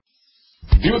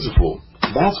Beautiful.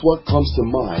 That's what comes to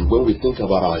mind when we think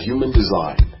about our human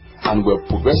design, and we're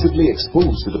progressively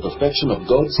exposed to the perfection of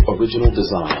God's original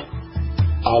design.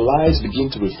 Our lives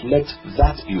begin to reflect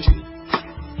that beauty.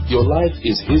 Your life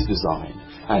is His design,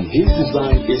 and His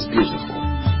design is beautiful.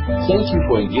 Thank you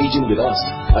for engaging with us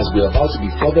as we are about to be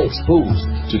further exposed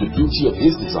to the beauty of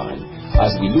His design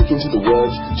as we look into the Word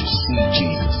to see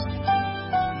Jesus.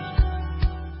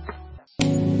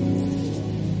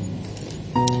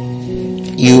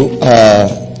 You are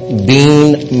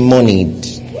being moneyed.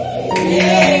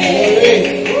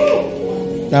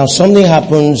 Now, something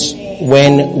happens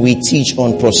when we teach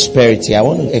on prosperity. I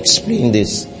want to explain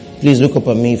this. Please look up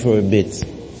at me for a bit.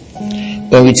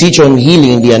 When we teach on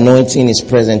healing, the anointing is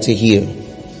present to heal.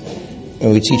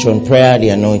 When we teach on prayer, the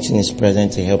anointing is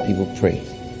present to help people pray.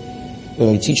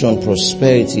 When we teach on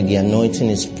prosperity, the anointing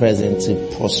is present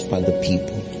to prosper the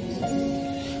people.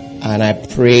 And I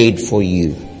prayed for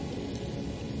you.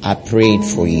 I prayed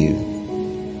for you.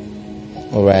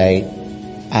 Alright?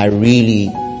 I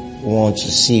really want to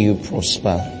see you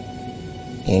prosper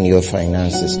in your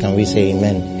finances. Can we say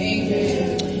amen?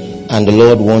 Amen. And the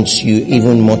Lord wants you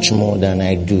even much more than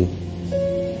I do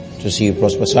to see you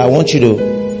prosper. So I want you to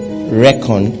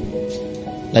reckon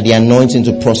that the anointing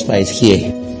to prosper is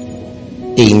here.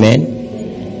 Amen.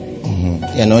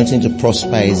 The anointing to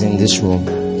prosper is in this room.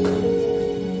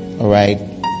 Alright?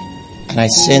 And I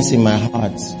sense in my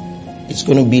heart, it's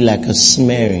going to be like a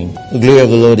smearing. The glory of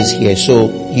the Lord is here. So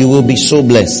you will be so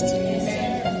blessed.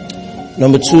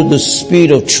 Number 2, the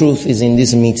Spirit of truth is in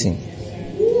this meeting.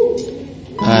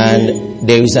 And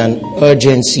there is an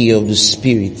urgency of the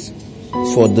Spirit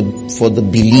for the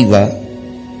believer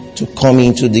to come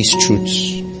into these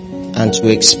truths and to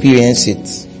experience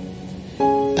it.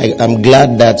 I'm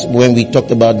glad that when we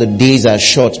talked about the days are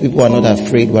short, people are not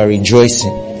afraid, we're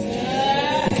rejoicing.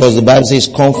 Because the Bible says,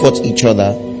 comfort each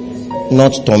other,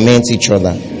 not torment each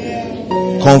other.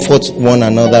 Comfort one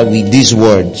another with these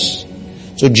words.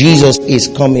 So Jesus is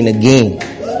coming again.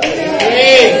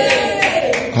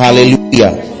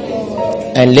 Hallelujah.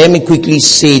 And let me quickly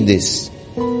say this.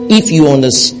 If you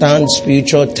understand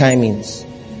spiritual timings,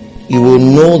 you will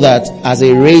know that as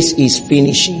a race is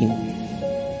finishing,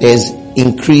 there's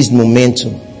increased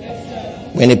momentum.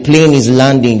 When a plane is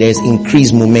landing, there's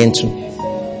increased momentum.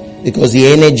 Because the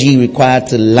energy required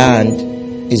to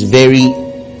land is very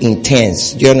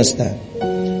intense. Do you understand?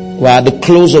 We're at the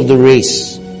close of the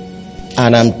race.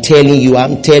 And I'm telling you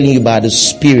by the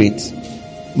Spirit,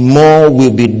 more will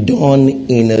be done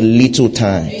in a little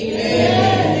time.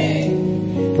 Amen.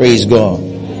 Praise God.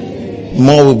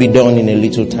 More will be done in a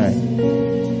little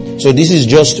time. So this is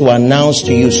just to announce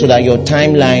to you so that your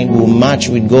timeline will match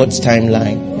with God's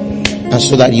timeline. And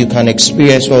so that you can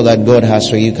experience all that God has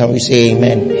for you. Can we say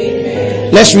amen? Amen.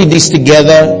 Let's read this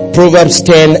together. Proverbs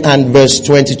 10 and verse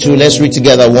 22. Let's read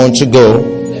together. 1 to go.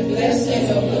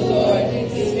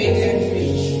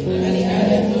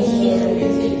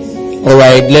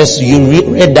 Alright, you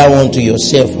read that one to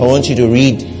yourself. I want you to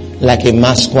read like a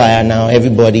mass choir now.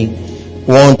 Everybody,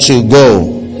 1 to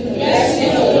go.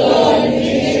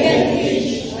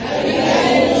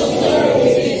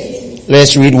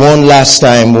 Let's read one last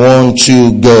time. 1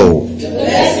 to go. The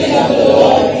blessing of the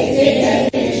Lord is in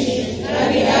and finish,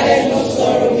 and he addeth no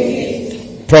sorrow with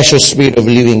it. Precious Spirit of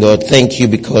living God, thank you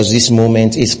because this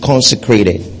moment is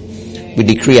consecrated. We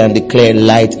decree and declare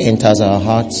light enters our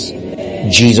hearts.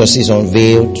 Jesus is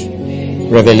unveiled.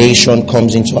 Revelation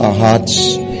comes into our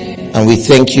hearts. And we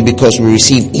thank you because we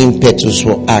receive impetus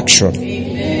for action.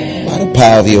 By the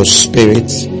power of your Spirit.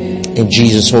 In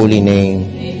Jesus' holy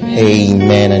name.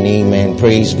 Amen and amen.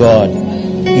 Praise God.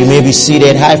 You may be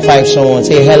seated. High five someone.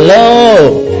 Say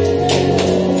hello.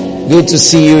 Good to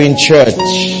see you in church.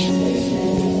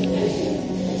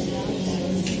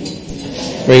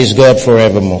 Praise God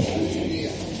forevermore.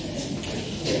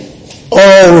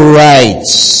 All right.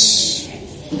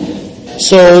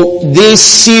 So this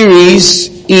series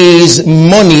is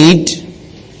moneyed,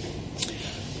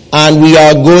 and we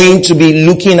are going to be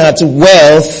looking at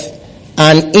wealth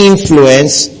and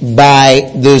influence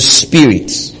by the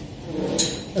Spirit.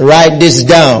 Write this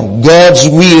down. God's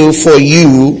will for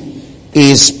you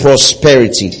is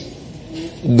prosperity.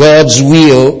 God's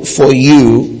will for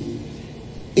you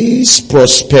is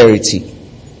prosperity.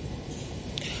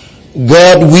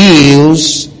 God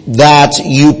wills that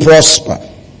you prosper.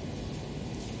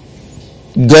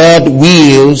 God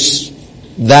wills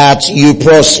that you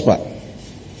prosper.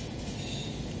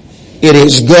 It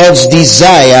is God's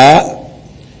desire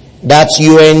that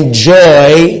you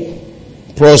enjoy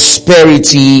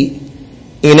prosperity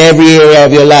in every area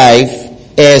of your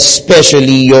life,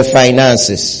 especially your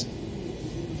finances.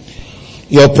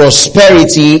 Your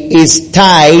prosperity is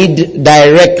tied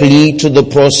directly to the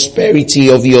prosperity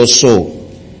of your soul.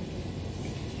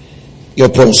 Your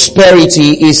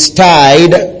prosperity is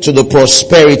tied to the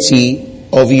prosperity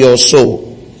of your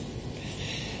soul.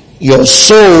 Your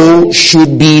soul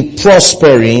should be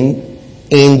prospering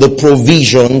in the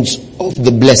provisions of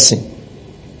the blessing.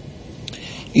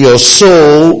 Your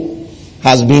soul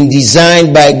has been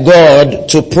designed by God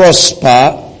to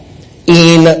prosper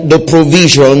in the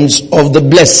provisions of the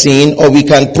blessing, or we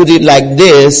can put it like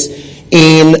this,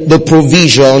 in the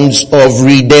provisions of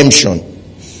redemption.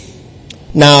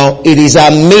 Now, it is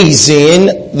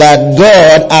amazing that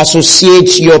God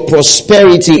associates your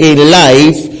prosperity in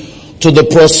life to the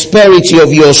prosperity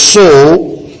of your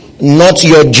soul, not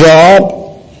your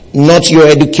job, not your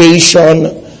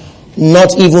education,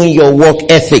 not even your work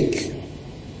ethic.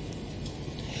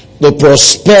 The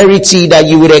prosperity that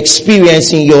you would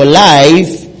experience in your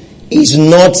life is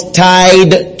not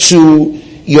tied to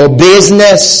your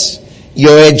business,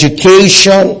 your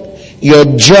education,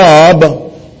 your job,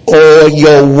 or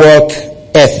your work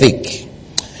ethic.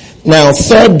 Now,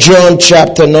 3 John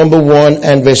chapter number 1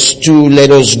 and verse 2, let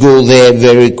us go there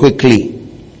very quickly.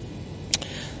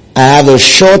 I have a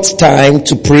short time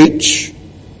to preach,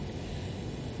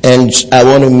 and I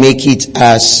want to make it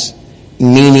as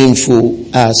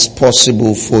meaningful as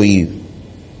possible for you.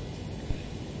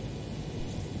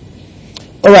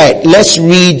 All right, let's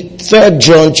read 3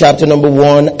 John chapter number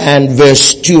 1 and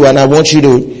verse 2, and I want you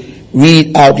to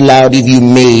read out loud if you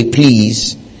may,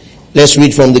 please. Let's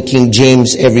read from the King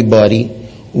James, everybody.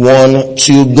 1,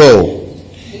 2, go.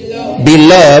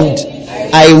 Beloved,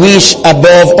 I wish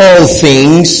above all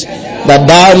things that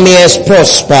thou mayest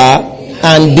prosper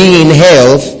and be in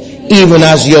health, even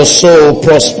as your soul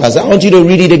prospers. I want you to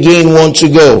read it again. 1,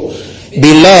 2, go.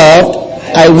 Beloved,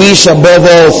 I wish above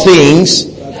all things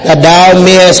that thou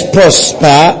mayest prosper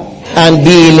and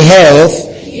be in health,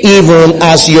 even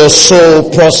as your soul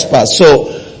prospers.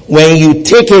 So, when you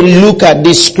take a look at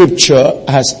this scripture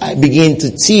as I begin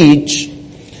to teach,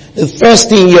 the first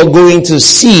thing you're going to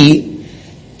see,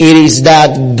 it is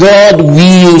that God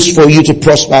wills for you to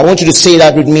prosper. I want you to say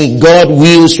that with me. God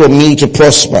wills for me to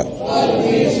prosper.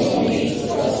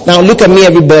 Now look at me,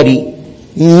 everybody.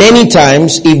 Many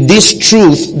times, if this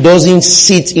truth doesn't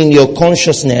sit in your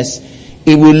consciousness,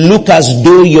 it will look as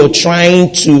though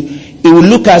it will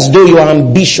look as though your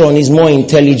ambition is more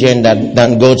intelligent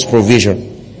than God's provision.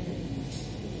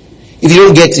 If you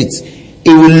don't get it, it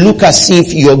will look as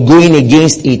if you're going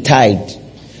against a tide.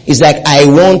 It's like, I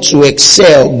want to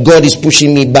excel, God is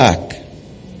pushing me back.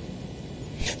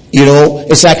 You know,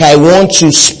 it's like I want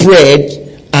to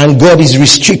spread and God is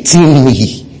restricting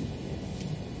me.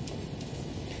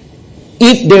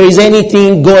 If there is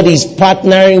anything God is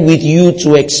partnering with you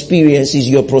to experience, is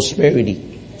your prosperity.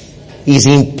 He's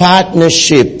in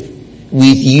partnership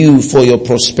with you for your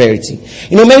prosperity.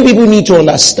 You know, many people need to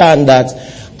understand that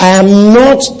I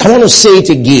want to say it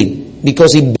again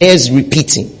because it bears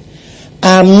repeating.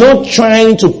 I am not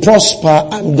trying to prosper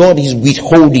and God is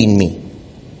withholding me.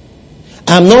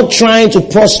 I'm not trying to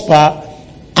prosper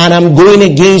and I'm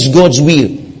going against God's will.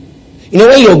 You know,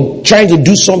 when you're trying to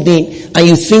do something and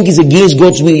you think it's against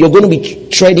God's will, you're going to be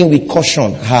treading with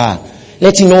caution.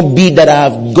 Let it not be that I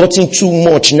have gotten too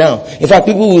much now. In fact,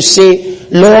 people will say,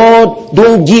 Lord,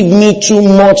 don't give me too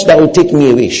much that will take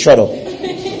me away. Shut up.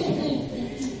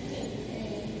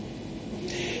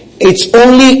 It's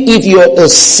only if you're a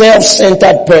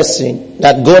self-centered person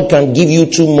that God can give you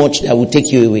too much that will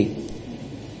take you away.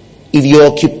 If you're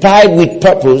occupied with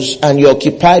purpose and you're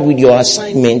occupied with your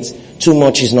assignment, too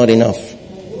much is not enough.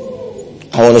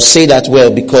 I want to say that well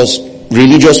because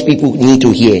religious people need to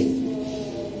hear.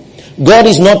 God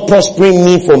is not prospering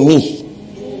me for me.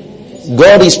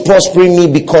 God is prospering me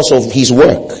because of His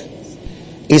work.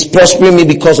 He's prospering me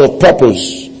because of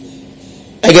purpose.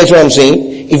 I get what I'm saying?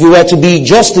 If we were to be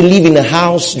just to live in a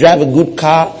house, drive a good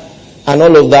car, and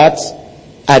all of that,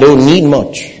 I don't need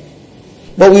much.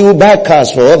 But we will buy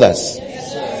cars for others.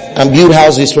 And build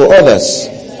houses for others.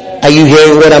 Are you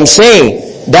hearing what I'm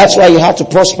saying? That's why you have to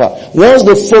prosper. Once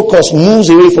the focus moves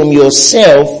away from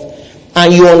yourself,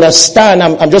 and you understand,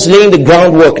 I'm just laying the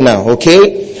groundwork now,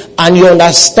 okay? And you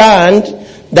understand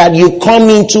that you come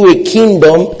into a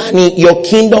kingdom, and your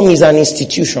kingdom is an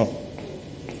institution.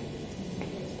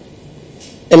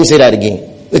 Let me say that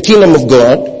again. The kingdom of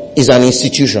God is an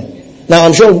institution. Now,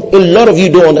 I'm sure a lot of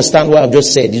you don't understand what I've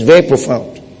just said. It's very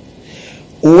profound.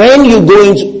 When you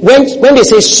go into, when they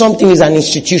say something is an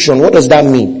institution, what does that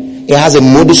mean? It has a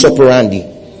modus operandi.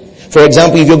 For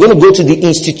example, if you're going to go to the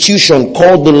institution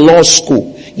called the law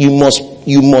school, you must,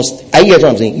 are you getting what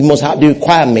I'm saying? You must have the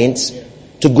requirements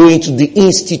to go into the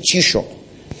institution.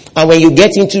 And when you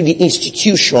get into the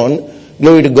institution,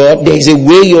 glory to God, there is a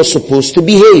way you're supposed to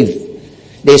behave.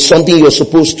 There's something you're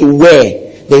supposed to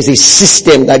wear. There's a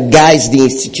system that guides the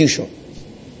institution.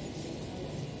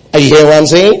 Are you hearing what I'm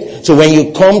saying? So when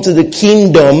you come to the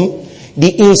kingdom,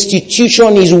 the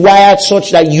institution is wired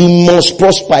such that you must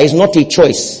prosper. It's not a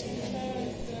choice.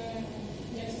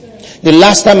 The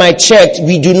last time I checked,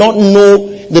 we do not know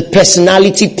the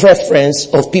personality preference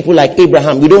of people like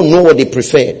Abraham. We don't know what they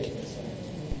preferred.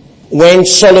 When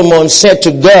Solomon said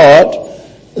to God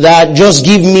that just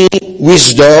give me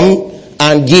wisdom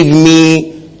and give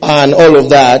me and all of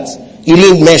that, he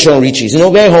didn't mention riches.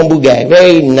 Very humble guy,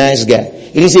 very nice guy.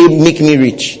 He didn't say make me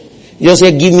rich. He just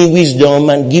said give me wisdom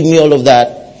and give me all of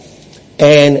that.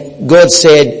 And God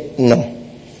said no.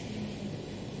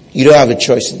 You don't have a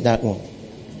choice in that one.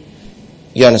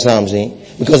 You understand what I'm saying?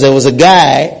 Because there was a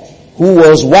guy who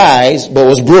was wise but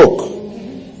was broke.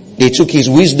 They took his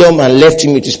wisdom and left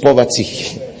him with his poverty.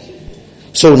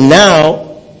 So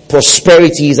now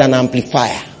prosperity is an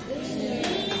amplifier.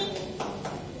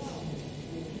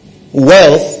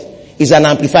 Wealth is an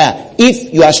amplifier.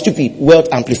 If you are stupid, wealth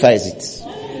amplifies it.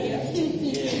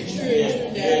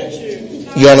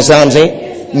 You understand what I'm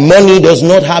saying? Money does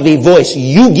not have a voice.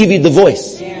 You give it the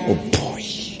voice. Oh boy.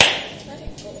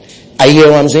 Are you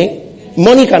hearing what I'm saying?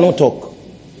 Money cannot talk.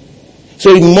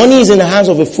 So if money is in the hands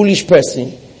of a foolish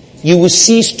person, you will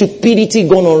see stupidity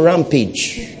going on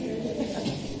rampage.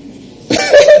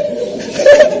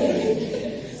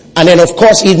 And then of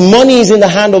course, if money is in the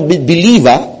hand of the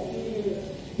believer,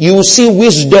 you will see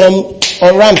wisdom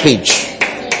on rampage.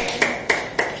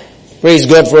 Praise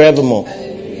God forevermore.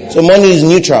 So money is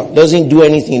neutral. Doesn't do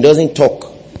anything. Doesn't talk.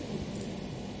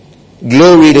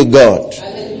 Glory to God.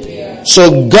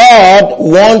 So God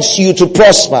wants you to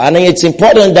prosper. And it's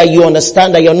important that you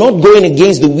understand that you're not going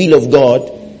against the will of God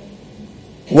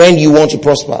when you want to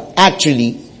prosper.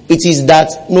 Actually, it is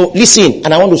that, no, listen,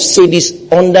 and I want to say this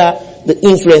under the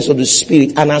influence of the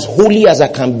Spirit and as holy as I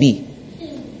can be.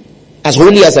 As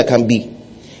holy as I can be.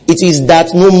 It is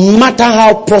that no matter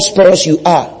how prosperous you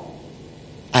are,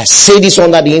 I say this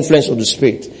under the influence of the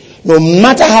Spirit, no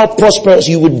matter how prosperous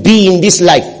you would be in this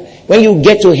life, when you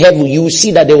get to heaven, you will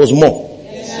see that there was more.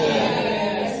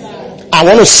 I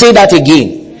want to say that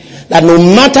again. That no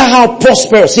matter how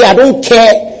prosperous, see, I don't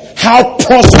care how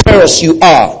prosperous you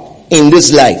are in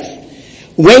this life.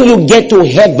 When you get to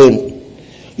heaven,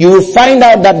 you will find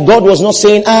out that God was not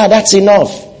saying, that's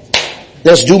enough.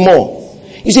 Let's do more.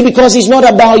 You see, because it's not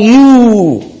about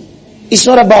you. It's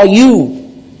not about you.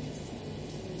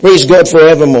 Praise God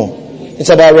forevermore. It's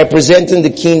about representing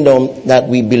the kingdom that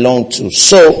we belong to.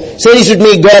 So, say this with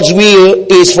me. God's will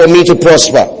is for me to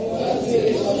prosper.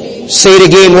 Say it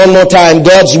again one more time.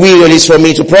 God's will is for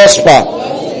me to prosper.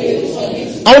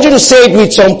 I want you to say it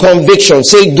with some conviction.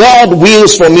 Say, God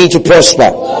wills for me to prosper.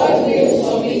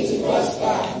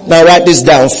 Now write this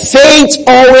down. Faith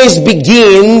always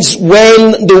begins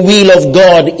when the will of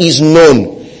God is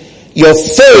known. Your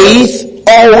faith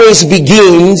always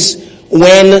begins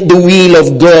when the will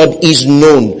of God is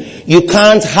known. You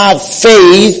can't have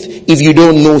faith if you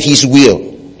don't know His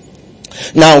will.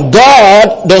 Now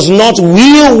God does not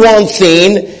will one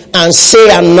thing and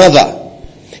say another.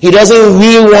 He doesn't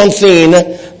will one thing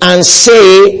and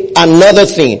say another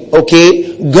thing.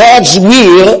 Okay? God's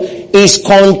will is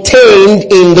contained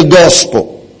in the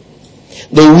gospel.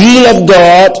 The will of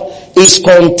God is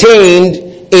contained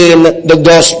in the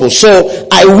gospel. So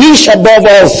I wish above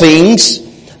all things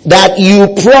that you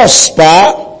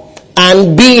prosper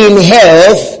and be in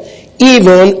health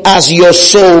even as your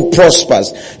soul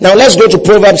prospers. Now let's go to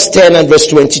Proverbs 10 and verse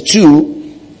 22.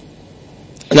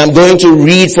 And I'm going to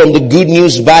read from the Good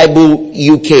News Bible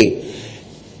UK.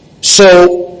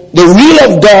 So the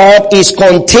will of God is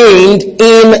contained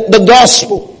in the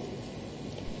gospel.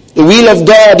 The will of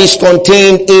God is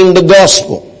contained in the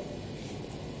gospel.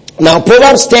 Now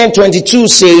Proverbs 10:22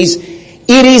 says,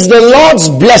 it is the Lord's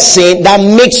blessing that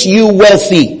makes you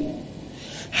wealthy.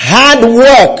 Hard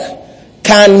work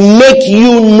can make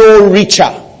you no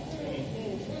richer.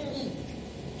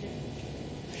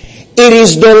 It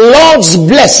is the Lord's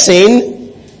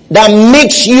blessing that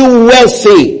makes you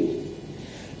wealthy.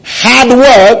 Hard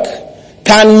work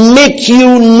can make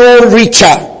you no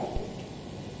richer.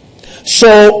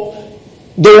 So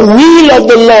the will of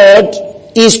the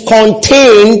Lord is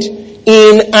contained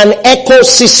in an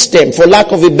ecosystem, for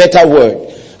lack of a better word,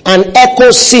 an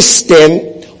ecosystem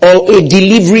or a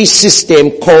delivery system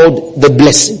called the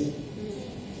blessing.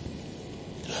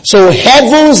 So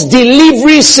heaven's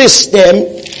delivery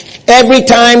system, every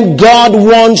time God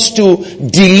wants to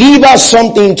deliver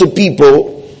something to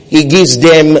people, He gives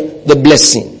them the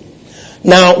blessing.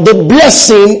 Now, the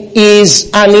blessing is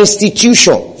an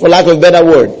institution, for lack of a better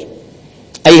word.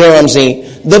 Are you hear what I'm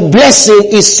saying? The blessing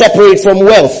is separate from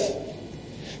wealth.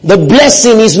 The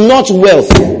blessing is not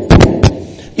wealth.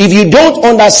 If you don't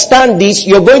understand this,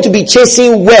 you're going to be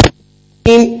chasing wealth.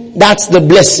 That's the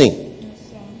blessing.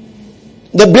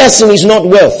 The blessing is not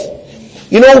wealth.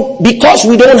 You know, because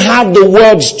we don't have the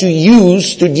words to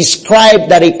use to describe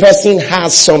that a person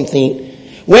has something,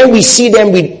 when we see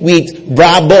them with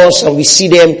bra boss and we see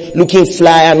them looking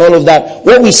fly and all of that,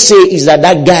 what we say is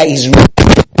that guy is rich.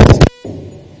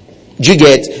 Do you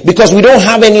get? Because we don't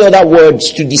have any other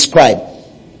words to describe.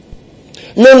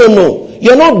 No.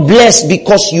 You're not blessed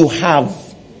because you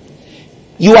have.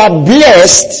 You are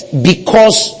blessed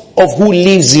because of who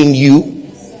lives in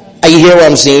you. Are you hear what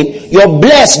I'm saying? You're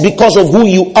blessed because of who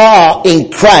you are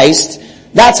in Christ.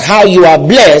 That's how you are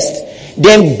blessed.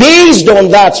 Then based on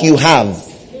that you have.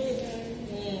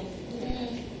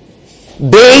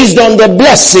 Based on the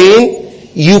blessing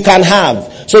you can have.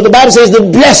 So the Bible says the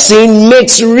blessing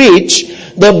makes rich.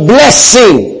 The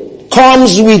blessing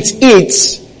comes with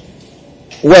its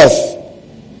wealth.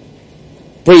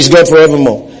 Praise God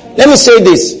forevermore. Let me say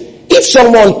this. If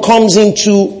someone comes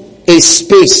into a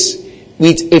space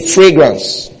with a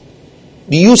fragrance,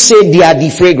 do you say they are the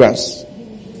fragrance?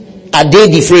 Are they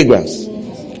the fragrance?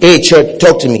 Hey church,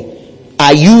 talk to me.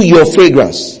 Are you your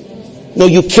fragrance? No,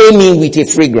 you came in with a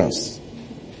fragrance.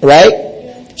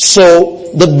 Right? So,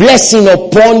 the blessing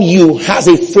upon you has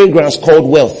a fragrance called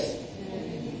wealth.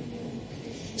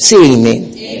 Say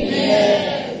amen.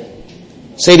 Amen.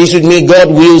 Say this with me. God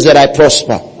wills that I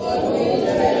prosper.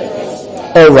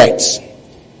 Alright.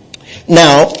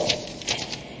 Now,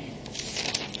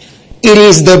 it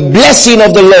is the blessing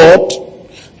of the Lord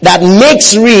that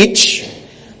makes rich,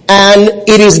 and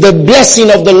it is the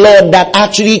blessing of the Lord that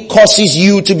actually causes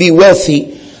you to be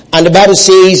wealthy. And the Bible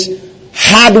says,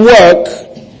 hard work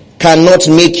cannot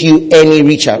make you any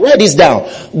richer. Write this down.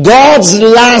 God's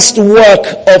last work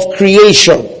of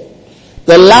creation,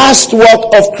 the last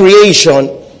work of creation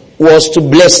was to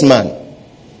bless man.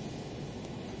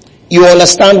 You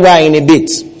understand why in a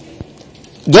bit.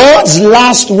 God's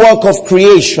last work of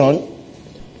creation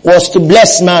was to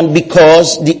bless man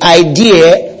because the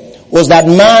idea was that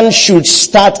man should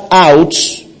start out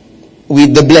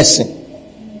with the blessing.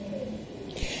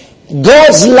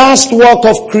 God's last work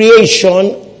of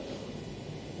creation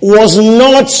was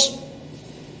not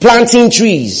planting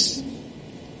trees.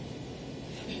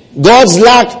 God's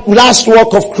last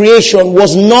work of creation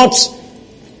was not,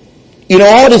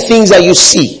 all the things that you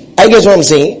see. I guess what I'm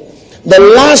saying? The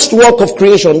last work of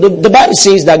creation, the Bible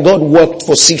says that God worked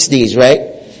for 6 days, right?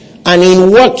 And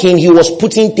in working, he was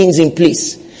putting things in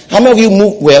place. How many of you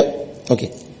move? Well,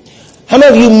 okay. How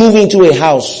many of you move into a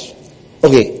house?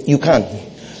 Okay, you can't.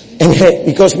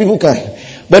 Because people can.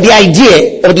 But the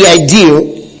idea or the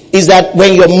ideal is that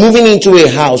when you're moving into a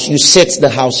house, you set the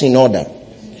house in order.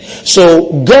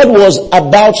 So God was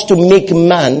about to make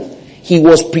man. He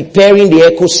was preparing the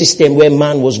ecosystem where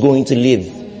man was going to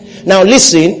live. Now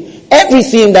listen,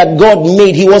 everything that God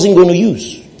made, he wasn't going to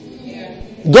use.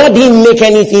 God didn't make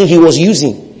anything he was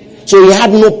using. So he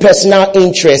had no personal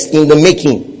interest in the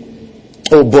making.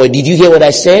 Oh boy, did you hear what I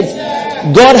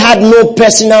said? God had no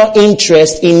personal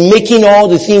interest in making all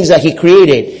the things that he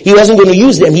created. He wasn't going to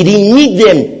use them. He didn't need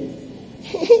them.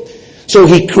 So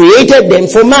he created them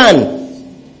for man.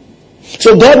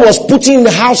 So God was putting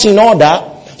the house in order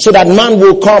so that man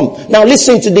will come. Now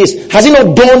listen to this. Has it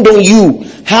not dawned on you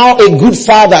how a good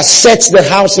father sets the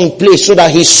house in place so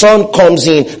that his son comes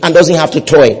in and doesn't have to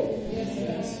toil?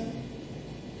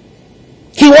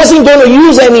 He wasn't going to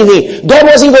use anything. God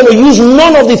wasn't going to use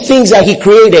none of the things that he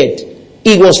created.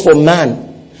 It was for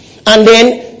man. And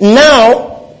then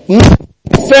now,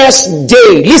 man's first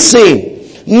day, listen,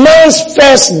 man's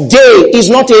first day is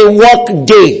not a work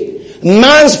day.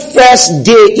 Man's first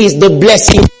day is the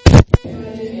blessing.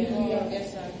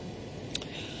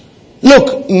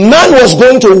 Look, man was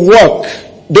going to work.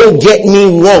 Don't get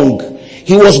me wrong.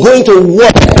 He was going to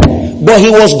work, but he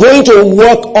was going to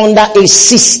work under a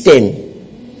system.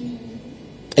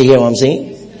 You hear what I'm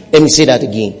saying? Let me say that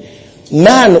again.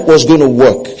 Man was going to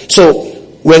work. So,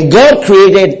 when God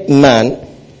created man,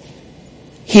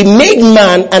 he made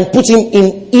man and put him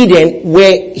in Eden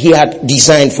where he had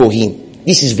designed for him.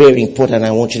 This is very important.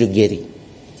 I want you to get it.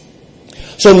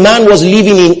 So man was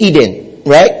living in Eden,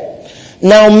 right?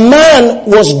 Now man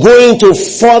was going to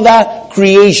further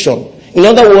creation. In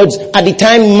other words, at the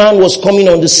time man was coming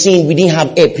on the scene, we didn't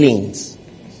have airplanes.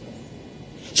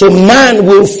 So man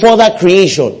will further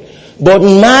creation. But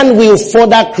man will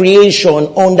further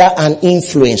creation under an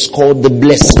influence called the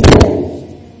blessing.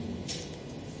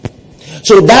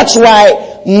 So that's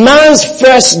why man's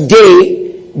first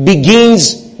day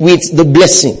begins with the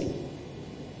blessing.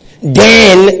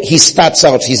 Then he starts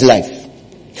out his life.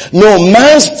 No,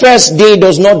 man's first day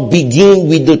does not begin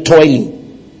with the toiling.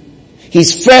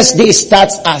 His first day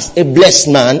starts as a blessed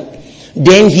man.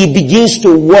 Then he begins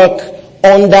to work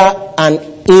under an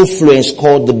influence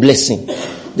called the blessing.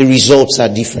 The results are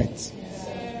different.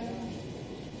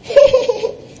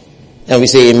 And we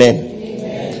say amen.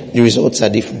 Amen. The results are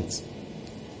different.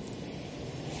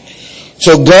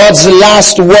 So God's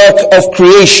last work of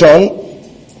creation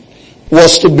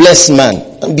was to bless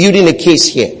man. I'm building a case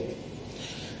here.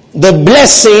 The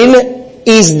blessing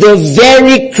is the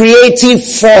very creative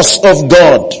force of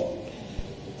God.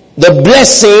 The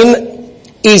blessing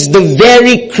is the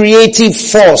very creative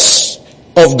force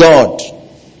of God.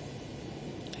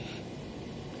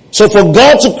 So for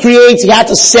God to create, he had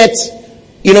to set,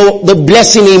 the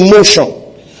blessing in motion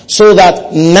so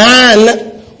that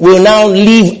man will now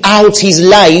live out his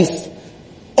life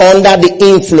under the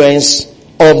influence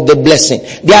of the blessing.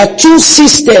 There are two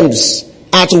systems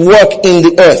at work in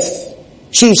the earth.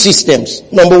 Two systems.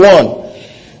 Number one,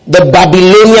 the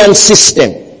Babylonian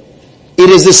system. It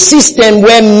is a system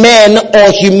where men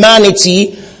or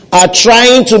humanity are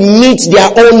trying to meet their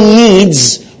own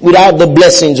needs without the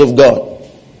blessings of God.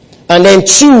 And then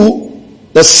two,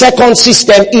 the second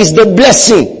system is the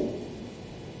blessing.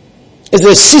 It's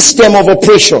a system of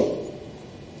operation.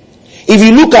 If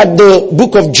you look at the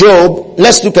book of Job,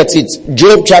 let's look at it.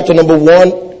 Job chapter number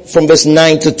 1 from verse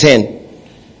 9 to 10.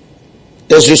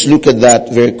 Let's just look at that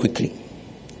very quickly.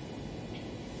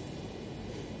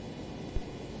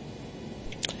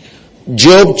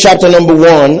 Job chapter number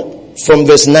 1 from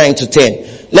verse 9 to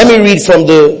 10. Let me read from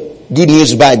the Good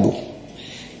News Bible.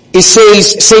 It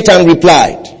says, Satan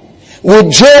replied,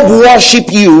 "Would Job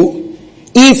worship you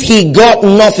if he got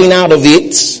nothing out of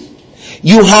it?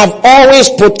 You have always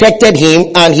protected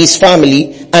him and his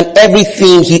family and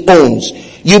everything he owns.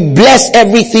 You bless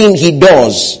everything he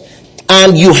does,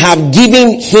 and you have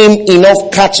given him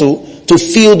enough cattle to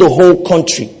fill the whole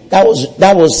country." That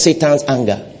was Satan's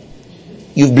anger.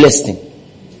 You've blessed him.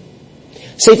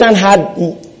 Satan had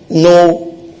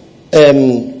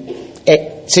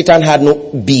no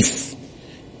beef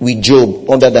with Job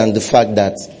other than the fact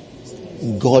that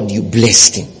God, you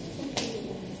blessed him.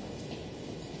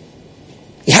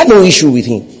 He had no issue with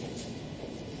him.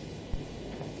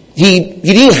 He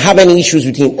didn't have any issues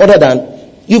with him other than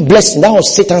you blessed him. That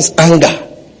was Satan's anger.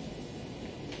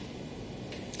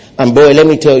 And boy, let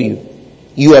me tell you,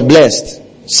 you are blessed.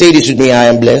 Say this with me, I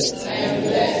am blessed. I am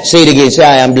blessed. Say it again, say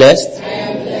I am blessed. I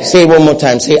am blessed. Say it one more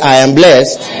time, say I am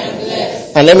blessed. I am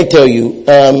blessed. And let me tell you,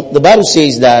 the Bible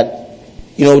says that,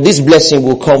 this blessing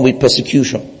will come with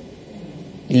persecution.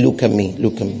 Look at me.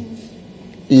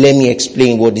 Let me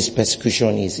explain what this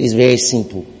persecution is. It's very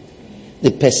simple.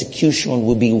 The persecution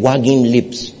will be wagging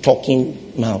lips,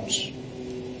 talking mouths.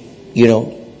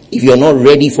 If you're not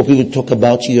ready for people to talk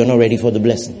about you, you're not ready for the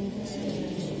blessing.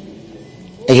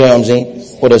 You hear what I'm saying?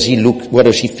 What does he look? What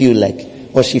does she feel like?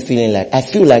 What's she feeling like? I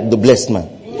feel like the blessed man.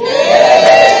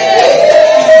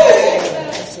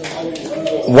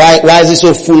 Why is he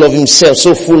so full of himself?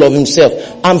 So full of himself.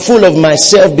 I'm full of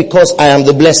myself because I am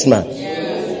the blessed man.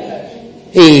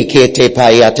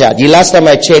 The last time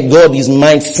I checked, God is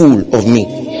mindful of me.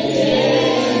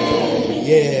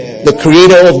 The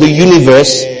creator of the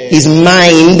universe is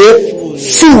mindful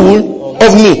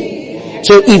of me.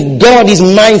 So if God is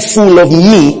mindful of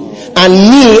me, and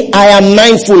me, I am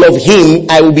mindful of him,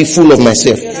 I will be full of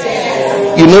myself.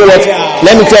 You know what?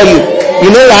 Let me tell you.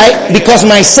 You know why? Because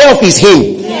myself is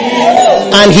him.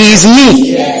 And he is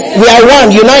me. We are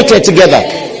one, united together.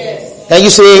 Can you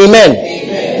say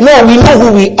amen? No, we know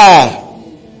who we are.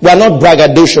 We are not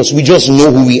braggadocious. We just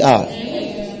know who we are.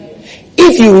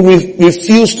 If you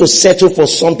refuse to settle for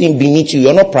something beneath you,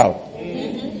 you're not proud.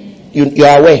 You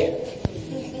are aware.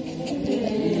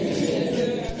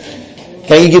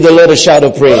 Can you give the Lord a shout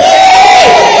of praise?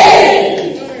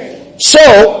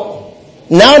 So,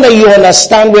 now that you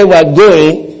understand where we're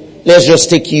going, let's just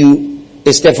take you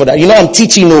a step further. I'm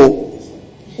teaching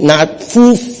not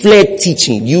full-fledged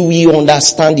teaching. You will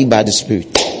understand it by the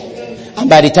Spirit. And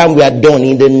by the time we are done,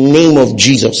 in the name of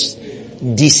Jesus,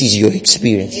 this is your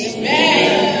experience.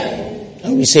 Amen.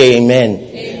 And we say amen.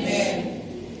 Amen.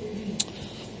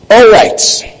 All right.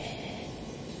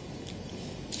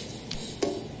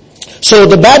 So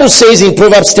the Bible says in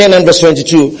Proverbs 10 and verse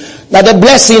 22 that the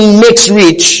blessing makes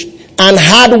rich and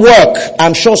hard work.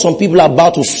 I'm sure some people are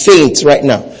about to faint right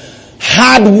now.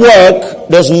 Hard work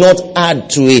does not add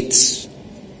to it.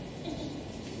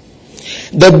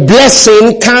 The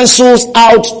blessing cancels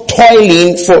out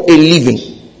toiling for a living.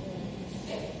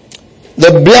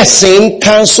 The blessing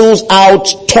cancels out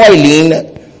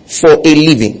toiling for a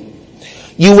living.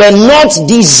 You were not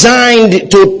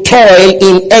designed to toil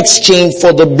in exchange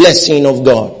for the blessing of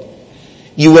God.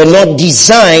 You were not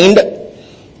designed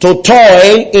to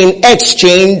toil in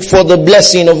exchange for the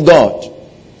blessing of God.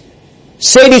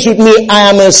 Say this with me. I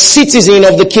am a citizen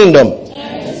of the kingdom.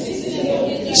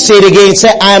 Say it again. Say,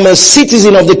 I am a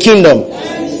citizen of the kingdom.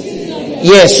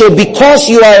 Yes, so because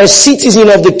you are a citizen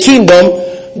of the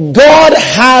kingdom, God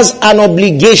has an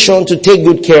obligation to take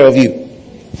good care of you.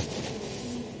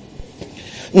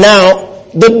 Now,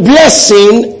 the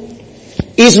blessing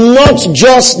is not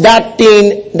just that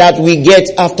thing that we get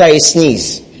after a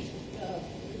sneeze.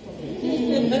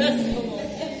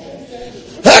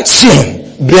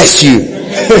 Bless you.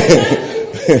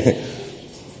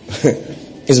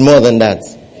 It's more than that.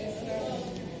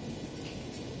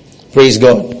 Praise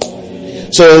God.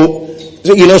 So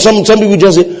some people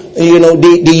just,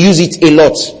 they use it a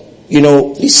lot.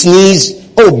 They sneeze.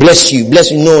 Oh, bless you.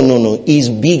 Bless you. No. It's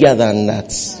bigger than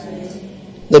that.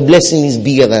 The blessing is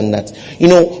bigger than that.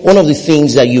 One of the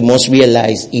things that you must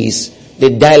realize is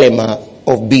the dilemma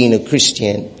of being a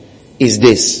Christian is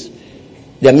this.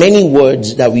 There are many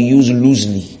words that we use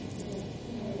loosely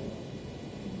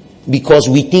because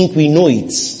we think we know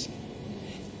it.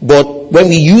 But when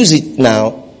we use it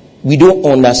now, we don't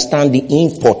understand the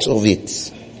import of it.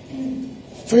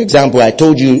 For example, I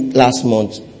told you last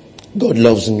month, God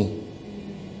loves me.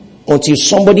 Until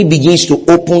somebody begins to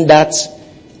open that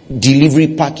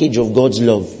delivery package of God's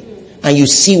love and you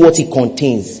see what it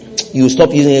contains, you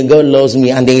stop using it, God loves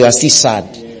me, and then you are still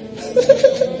sad.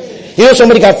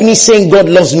 Somebody can finish saying God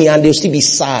loves me and they'll still be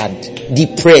sad,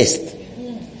 depressed.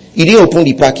 You didn't open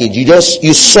the package.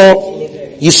 You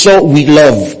saw with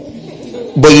love,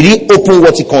 but you didn't open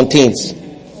what it contains.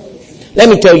 Let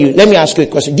me ask you a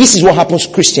question. This is what happens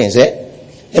to Christians,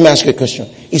 Let me ask you a question.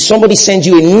 If somebody sends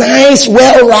you a nice,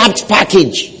 well-wrapped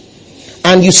package,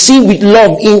 and you see with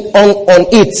love on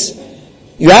it,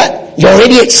 you're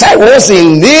already excited. What's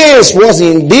in this?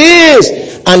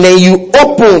 And then you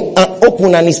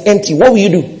open and it's empty. What will you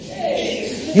do?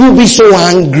 You'll be so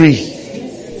angry.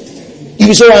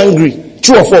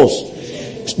 True or false?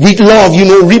 With love,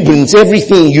 ribbons,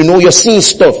 everything, you're seeing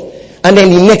stuff. And then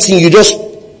the next thing, you just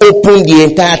open the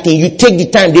entire thing. You take the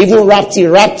time. They even wrapped it.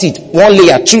 1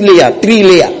 layer, 2 layer, 3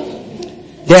 layer.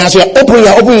 Then as you're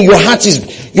opening, your heart is,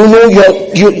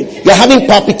 you're having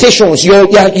palpitations.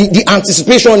 The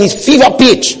anticipation is fever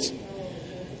pitched.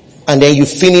 And then you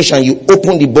finish and you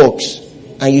open the box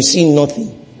and you see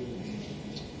nothing.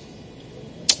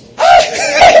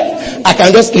 I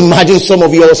can just imagine some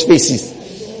of your faces.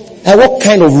 And what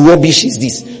kind of rubbish is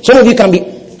this? Some of you can be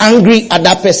angry at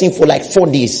that person for like 4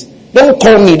 days. Don't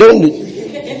call me.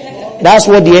 That's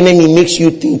what the enemy makes you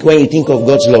think when you think of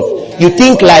God's love. You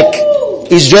think like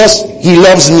it's just He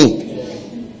loves me.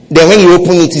 Then when you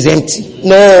open it, it's empty.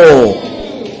 No.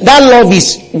 That love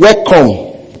is welcome.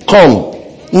 Come.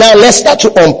 Now let's start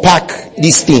to unpack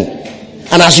this thing.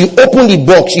 And as you open the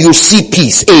box, you see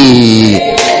peace.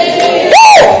 Hey.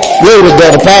 Glory to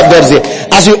God. The power of God is there.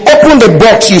 As you open the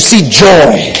box, you see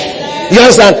joy. You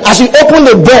understand? As you open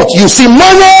the box, you see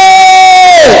money.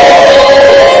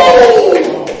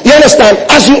 You understand?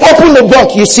 As you open the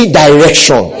box, you see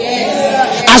direction.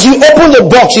 As you open the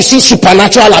box, you see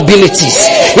supernatural abilities.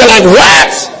 You're like,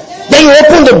 what? Then you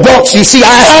open the box, you see, I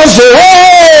have the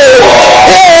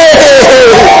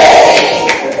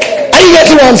Are you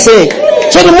getting what I'm saying?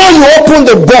 So the more you open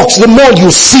the box, the more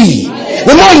you see.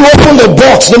 The more you open the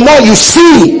box, the more you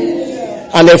see.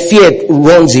 And the fear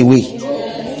runs away.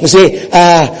 You say,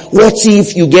 what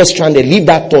if you get stranded? Leave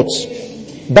that thought.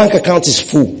 Bank account is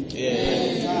full.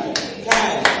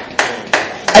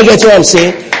 I get what I'm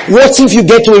saying? What if you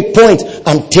get to a point?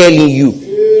 I'm telling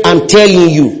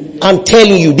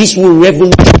you, this will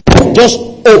revolutionize. Just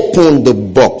open the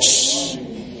box.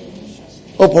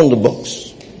 Open the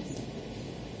box.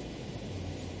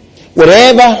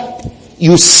 Whatever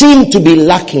you seem to be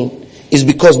lacking is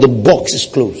because the box is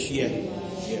closed.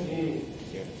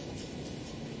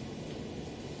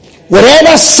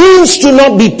 Whatever seems to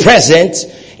not be present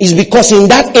is because in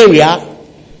that area,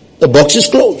 the box is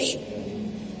closed.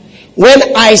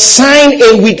 When I sign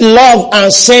a with love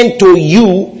and send to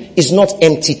you, it's not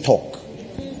empty talk.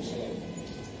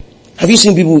 Have you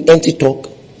seen people with empty talk?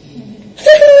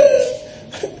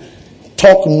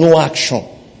 Talk, no action.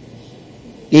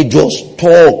 They just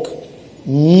talk.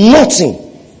 Nothing.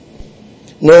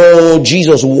 No,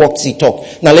 Jesus walks the talk.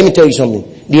 Now let me tell you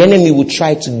something. The enemy will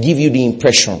try to give you the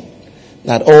impression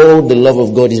that all the love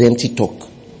of God is empty talk.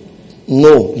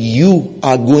 No, you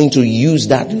are going to use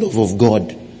that love of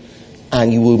God,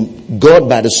 and you will, God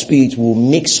by the Spirit will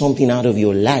make something out of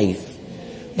your life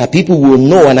that people will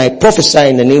know, and I prophesy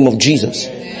in the name of Jesus.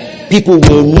 People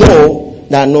will know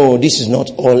that no, this is not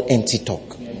all empty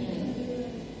talk.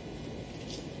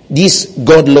 This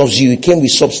God loves you. It came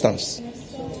with substance.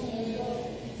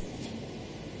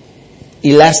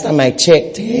 The last time I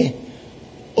checked,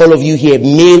 all of you here,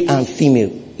 male and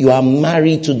female, you are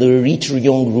married to the rich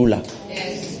young ruler.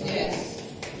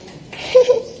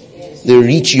 The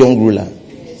rich young ruler.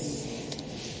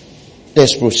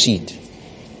 Let's proceed.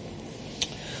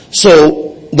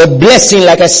 So, the blessing,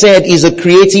 like I said, is a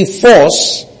creative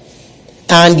force,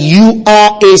 and you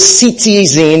are a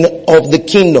citizen of the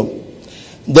kingdom.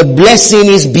 The blessing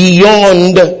is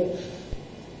beyond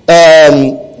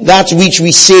that which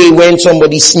we say when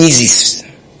somebody sneezes.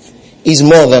 Is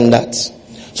more than that.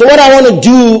 So what I want to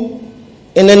do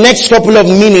in the next couple of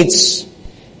minutes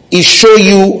is show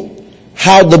you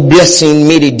how the blessing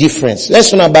made a difference. Let's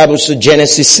turn our Bibles to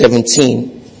Genesis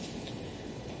 17.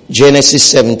 Genesis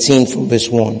 17 from verse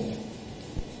 1.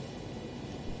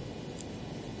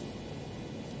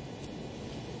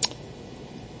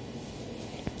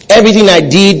 Everything I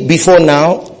did before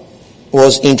now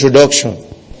was introduction.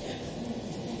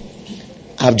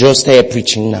 I've just started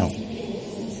preaching now.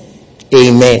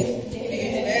 Amen.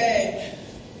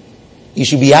 You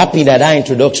should be happy that our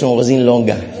introduction wasn't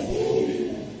longer.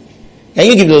 Can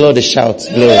you give the Lord a shout?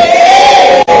 Glory.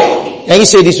 Can you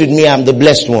say this with me? I am the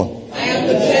blessed one. I am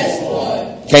the blessed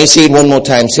one. Can you say it one more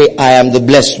time? Say, I am the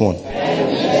blessed one. I am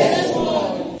the blessed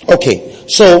one. Okay.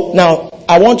 So now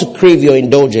I want to crave your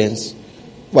indulgence.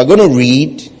 We're going to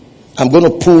read. I'm going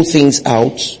to pull things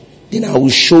out. Then I will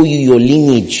show you your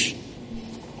lineage.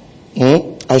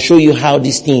 I'll show you how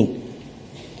this thing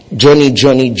journeyed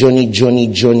until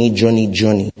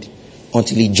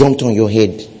it jumped on your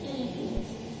head.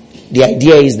 The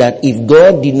idea is that if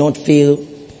God did not fail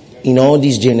in all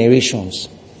these generations,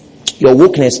 your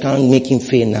wokeness can't make him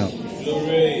fail now.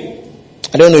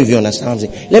 I don't know if you understand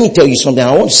it. Let me tell you something.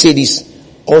 I want to say this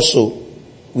also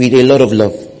with a lot of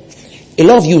love. A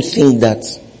lot of you think that,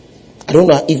 I don't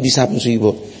know if this happens to you,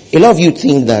 but a lot of you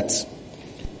think that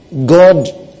God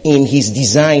in his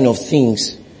design of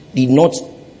things did not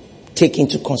take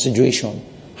into consideration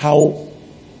how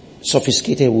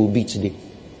sophisticated we will be today.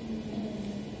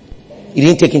 He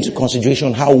didn't take into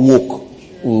consideration how woke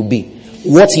we will be.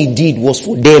 What he did was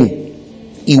for them.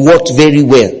 He worked very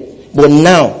well. But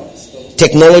now,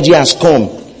 technology has come.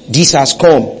 This has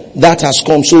come. That has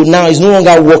come. So now it's no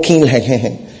longer working like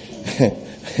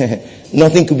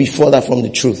nothing could be further from the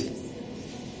truth.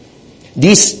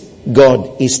 This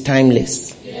God is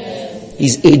timeless. Yes.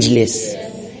 He's ageless.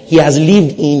 Yes. He has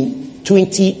lived in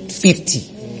 2050.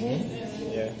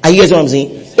 Are you guys what I'm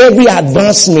saying? Every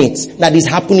advancement that is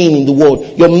happening in the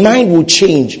world, your mind will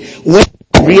change when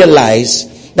you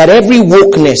realize that every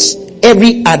wokeness,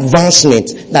 every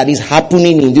advancement that is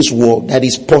happening in this world that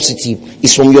is positive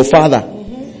is from your Father.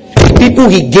 The people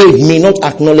he gave may not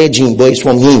acknowledge him, but it's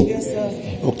from him. Yes,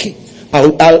 okay.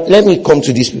 Let me come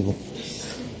to these people.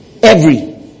 Every.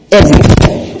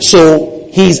 So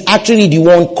he's actually the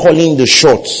one calling the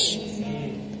shots,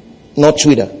 not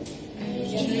Twitter.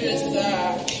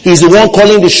 He's the one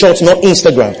calling the shots, not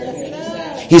Instagram.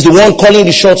 He's the one calling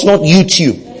the shots, not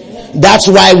YouTube. That's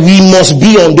why we must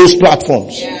be on those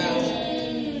platforms.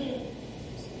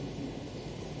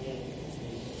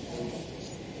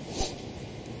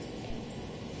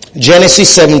 Genesis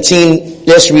 17,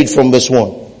 let's read from verse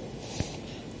 1.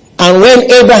 And when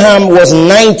Abraham was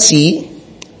 90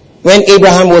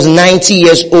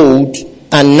 years old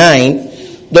and 9,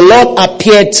 the Lord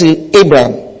appeared to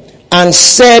Abraham and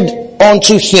said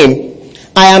unto him,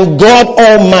 I am God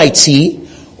Almighty,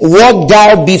 walk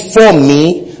thou before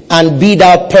me and be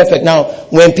thou perfect. Now,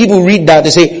 when people read that,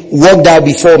 they say, walk thou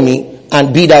before me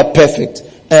and be thou perfect.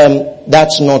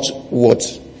 That's not what.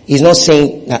 He's not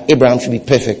saying that Abraham should be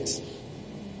perfect.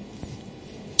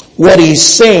 What he's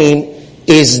saying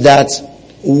is that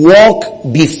walk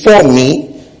before me.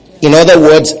 In other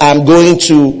words, I'm going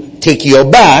to take your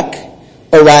back,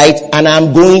 alright, and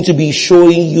I'm going to be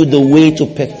showing you the way to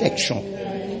perfection.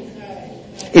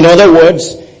 In other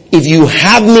words, if you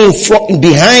have me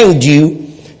behind you,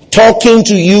 talking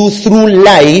to you through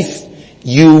life,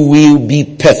 you will be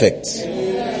perfect.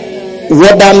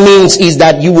 What that means is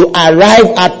that you will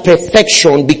arrive at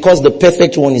perfection because the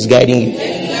perfect one is guiding you.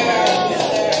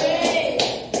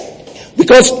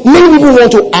 Because many people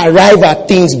want to arrive at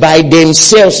things by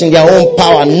themselves in their own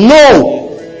power. No.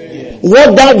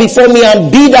 Walk thou before me and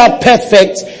be thou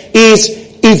perfect is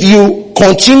if you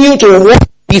continue to walk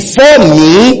before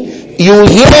me, you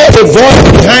hear a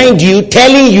voice behind you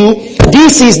telling you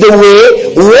this is the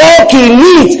way, walk in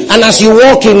it. And as you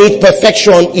walk in it,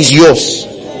 perfection is yours.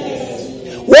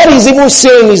 What he's even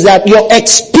saying is that your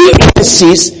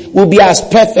experiences will be as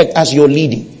perfect as your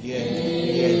leading.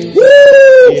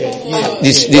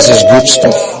 This is good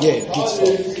stuff.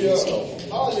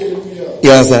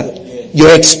 You understand?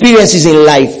 Your experiences in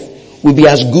life will be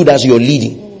as good as your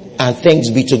leading. And thanks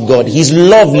be to God. His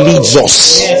love leads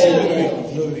us.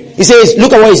 He says,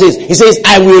 look at what he says. He says,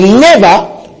 I will never,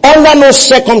 under no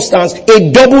circumstance,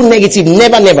 a double negative,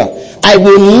 never, never. I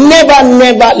will never,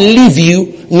 never leave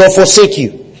you nor forsake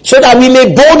you. So that we may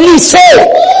boldly say,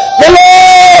 the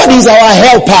Lord is our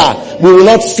helper. We will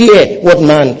not fear what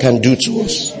man can do to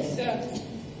us.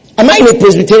 Am I in a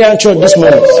Presbyterian church this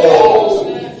morning?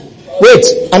 Wait,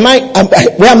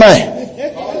 where am I?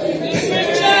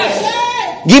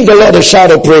 Give the Lord a shout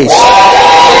of praise.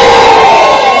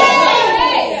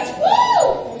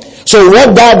 So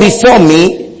walk thou before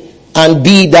me and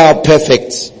be thou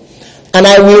perfect. And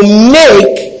I will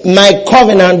make my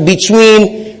covenant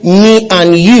between me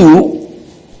and you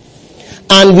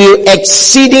and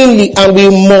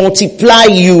will multiply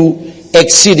you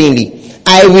exceedingly.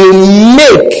 I will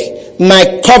make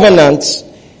my covenant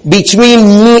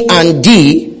between me and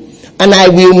thee, and I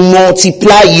will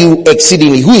multiply you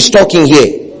exceedingly. Who is talking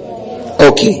here?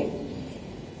 Okay.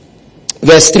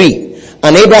 Verse 3.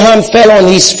 And Abraham fell on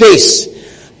his face,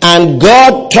 and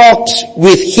God talked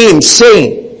with him,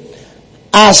 saying,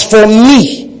 as for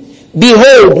me,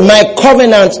 behold, my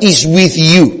covenant is with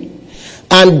you,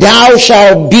 and thou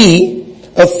shalt be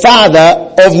a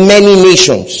father of many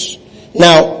nations.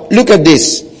 Now, look at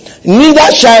this.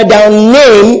 Neither shalt thou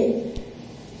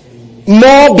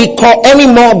any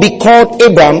more be called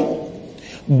Abram,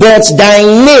 but thy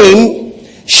name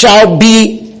shall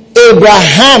be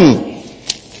Abraham.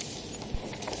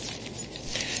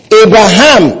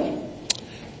 Abraham.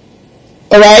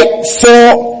 Alright,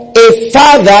 for a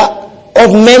father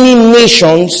of many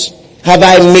nations have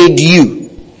I made you.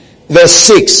 Verse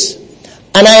 6.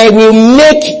 And I will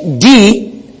make thee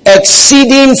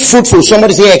exceeding fruitful.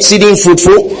 Somebody say exceeding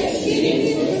fruitful.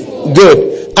 Good.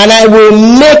 And I will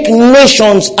make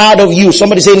nations out of you.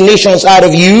 Somebody say nations out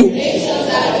of you.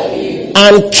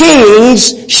 And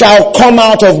kings shall come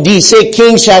out of thee. Say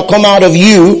kings shall come out of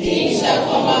you.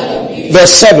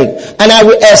 Verse 7. And I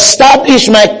will establish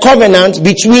my covenant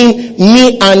between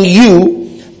me and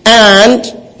you and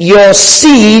your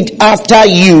seed after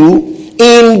you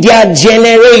in their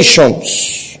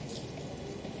generations.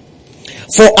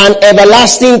 For an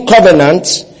everlasting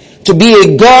covenant to be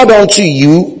a God unto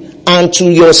you and to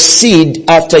your seed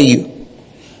after you.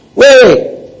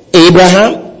 Wait,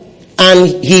 Abraham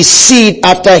and his seed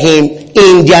after him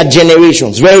in their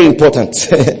generations. Very important.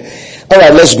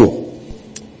 Alright, let's go.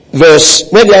 Where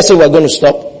did I say we're going to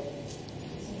stop?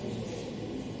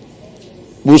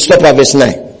 We'll stop at verse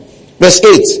 9. Verse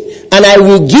 8. And I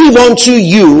will give unto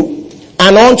you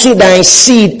and unto thy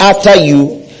seed after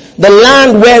you the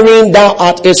land wherein thou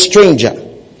art a stranger.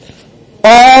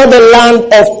 All the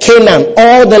land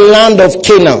of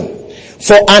Canaan,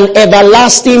 for an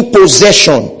everlasting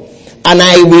possession, and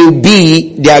I will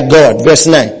be their God. Verse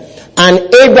 9.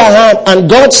 And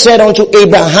God said unto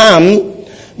Abraham,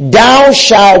 thou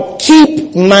shalt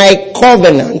keep my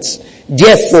covenant,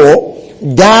 therefore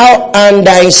thou and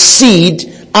thy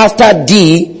seed after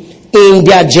thee in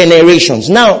their generations.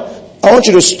 Now, I want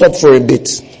you to stop for a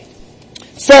bit.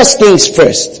 First things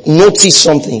first, notice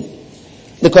something.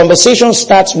 The conversation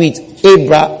starts with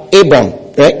Abram,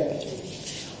 right?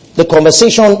 The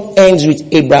conversation ends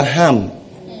with Abraham.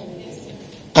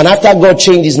 And after God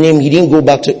changed his name, he didn't go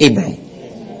back to Abram.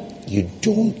 You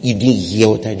didn't hear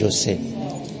what I just said.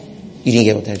 You didn't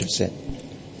hear what I just said.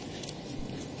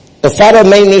 The father of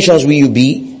many nations will you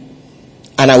be,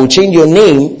 and I will change your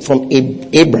name from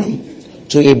Abram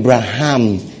to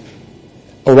Abraham.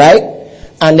 Alright?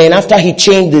 And then after he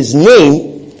changed his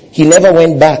name, he never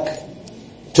went back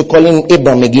to call him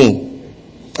Abram again.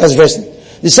 That's verse.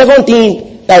 The second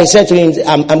thing that he said to him,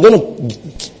 I'm going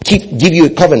to give you a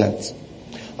covenant.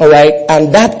 Alright?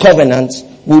 And that covenant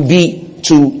will be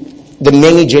to the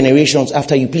many generations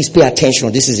after you. Please pay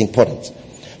attention. This is important.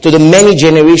 To the many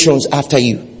generations after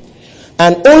you.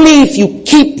 And only if you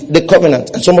keep the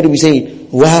covenant. And somebody will say,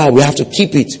 wow, we have to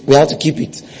keep it. We have to keep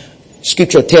it.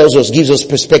 Scripture tells us, gives us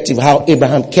perspective how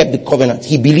Abraham kept the covenant.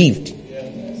 He believed.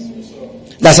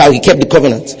 That's how he kept the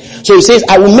covenant. So he says,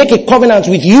 I will make a covenant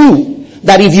with you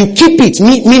that if you keep it,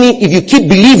 meaning if you keep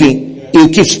believing, it will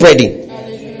keep spreading.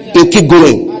 It will keep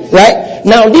going. Right?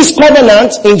 Now this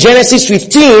covenant in Genesis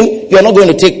 15, you're not going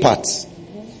to take part.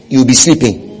 You'll be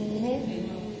sleeping.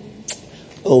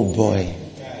 Oh boy.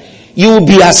 You will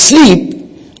be asleep.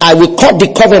 I will cut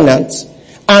the covenant.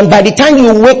 And by the time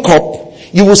you wake up,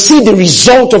 you will see the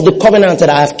result of the covenant that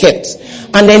I have kept.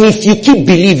 And then if you keep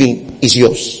believing, it's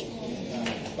yours.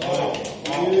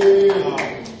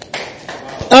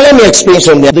 Now let me explain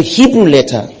something. The Hebrew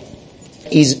letter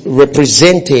is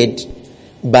represented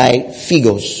by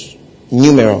figures,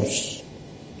 numerals.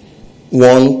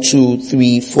 1, 2,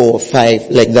 3, 4, 5,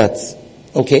 like that.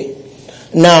 Okay?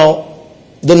 Now,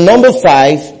 the number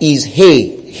 5 is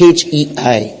Hei,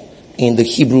 H-E-I, in the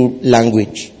Hebrew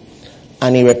language.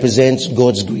 And it represents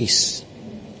God's grace.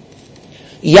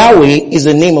 Yahweh is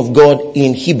the name of God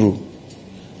in Hebrew.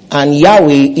 And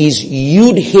Yahweh is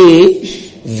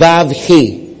Yud-He,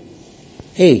 Vav-He.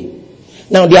 Hey.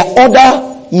 Now there are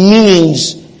other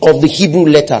meanings of the Hebrew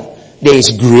letter. There is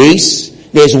grace.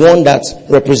 There is one that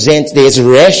represents, there is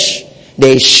Resh.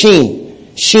 There is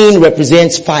Shin. Shin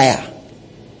represents fire.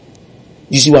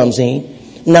 You see what I'm saying?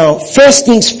 Now, first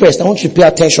things first, I want you to pay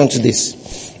attention to this.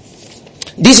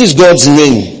 This is God's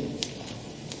name.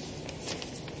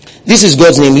 This is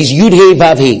God's name. He's Yud-He,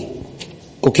 Vav-He.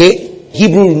 Okay?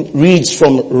 Hebrew reads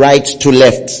from right to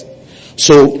left.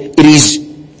 So, it is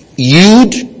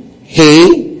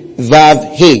Yud-He,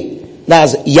 Vav-He.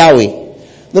 That's Yahweh.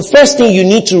 The first thing you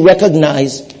need to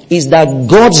recognize is that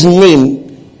God's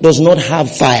name does not have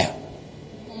fire.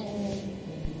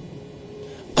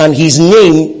 And His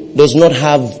name does not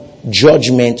have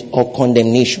judgment or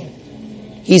condemnation.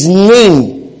 His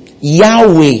name,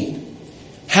 Yahweh,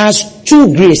 has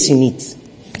 2 grace in it.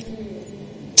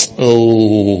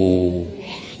 Oh.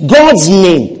 God's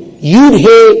name,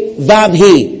 Yud-He,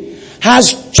 Vav-He,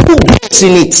 has 2 grace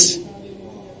in it.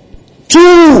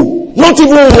 2, not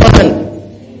even 1.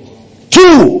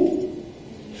 2.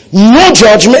 No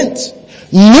judgment,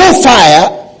 no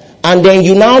fire, and then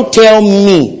you now tell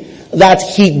me that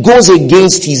He goes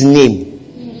against His name.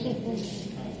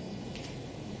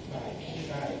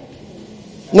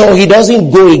 No, He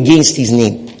doesn't go against His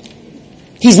name.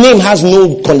 His name has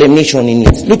no condemnation in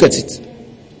it. Look at it.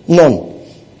 None.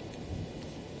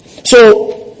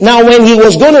 So, now when He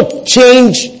was going to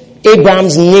change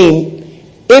Abraham's name,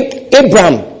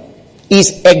 Abraham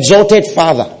is exalted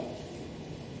father.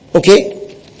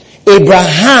 Okay?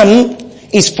 Abraham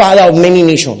is father of many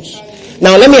nations.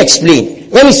 Now let me explain.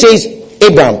 When he says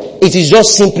Abraham, it is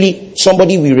just simply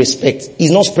somebody we respect.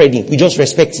 He's not spreading. We just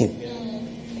respect him.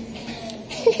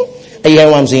 You hear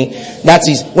what I'm saying? That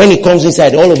is, when he comes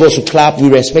inside, all of us will clap, we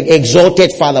respect.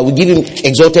 Exalted father, we give him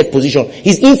exalted position.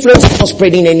 His influence is not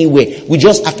spreading anywhere. We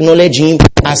just acknowledge him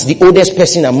as the oldest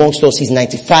person amongst us. He's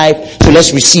 95, so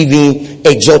let's receive him,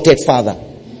 exalted father.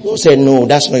 God said, no,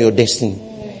 that's not your destiny.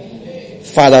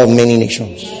 Father of many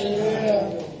nations.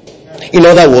 In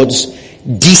other words,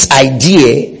 this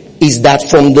idea is that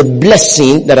from the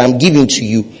blessing that I'm giving to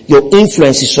you, your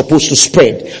influence is supposed to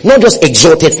spread. Not just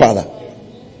exalted father.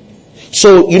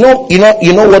 So, you know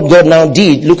what God now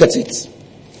did? Look at it.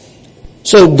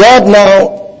 So God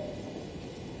now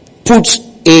puts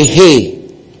a He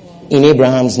in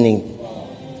Abraham's name.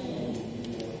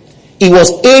 It was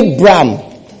Abram.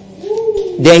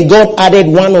 Then God added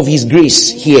one of His grace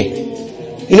here.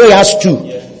 You know He has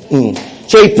 2.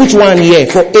 So He put one here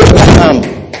for Abraham.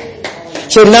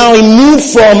 So now He moved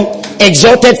from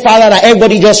exalted father that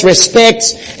everybody just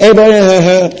respects, everybody,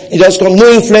 it just comes, no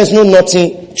influence, no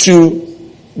nothing, to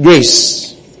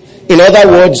grace. In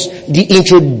other words, the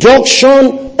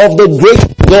introduction of the grace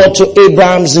of God to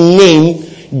Abraham's name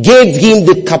gave him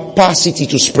the capacity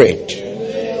to spread.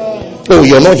 Oh,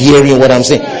 you're not hearing what I'm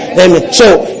saying.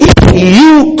 So, if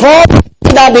you come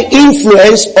under the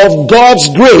influence of God's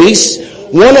grace,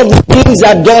 one of the things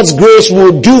that God's grace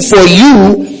will do for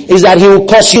you is that He will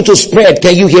cause you to spread.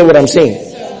 Can you hear what I'm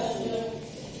saying?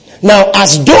 Now,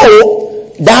 as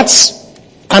though that's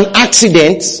an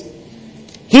accident,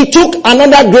 He took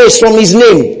another grace from His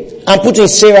name and put in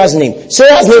Sarah's name.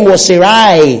 Sarah's name was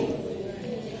Sarai.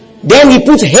 Then He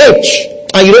put H,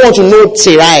 and you don't want to know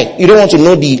Sarai. You don't want to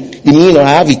know the meaning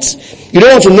of it. You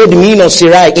don't want to know the meaning of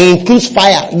Sarai. It includes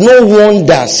fire. No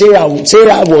wonder Sarah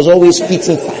was always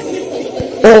spitting fire.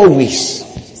 Always.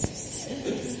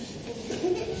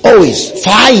 Always.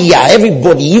 Fire.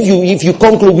 Everybody. If you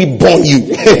come close, we burn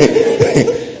you.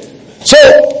 So,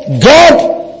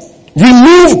 God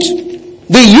removed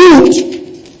the youth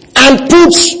and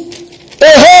put a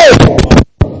Hey.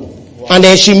 And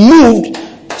then she moved.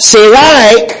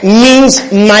 Sarai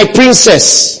means my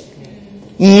princess.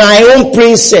 my own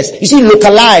princess. You see,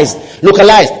 localized,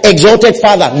 exalted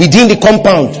father within the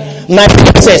compound. My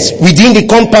princess within the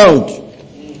compound.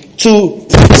 To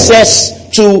princess,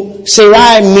 to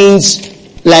Sarai means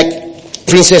like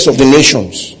princess of the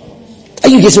nations. Are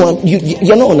you getting what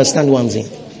you're not understanding what I'm saying?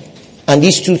 And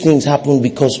these two things happen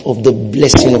because of the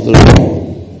blessing of the Lord.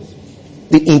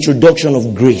 The introduction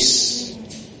of grace.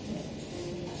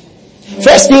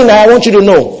 First thing that I want you to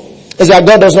know is that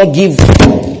God does not give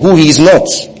who he is not.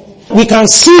 We can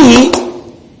see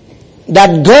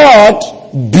that God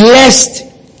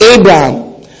blessed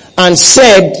Abraham and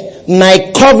said,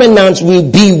 my covenant will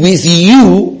be with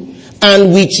you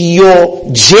and with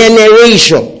your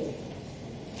generation.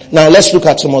 Now let's look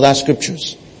at some other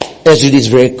scriptures. Let's do this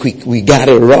very quick. We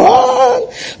gotta run.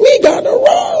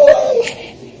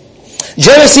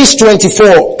 Genesis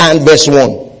 24 and verse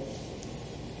 1.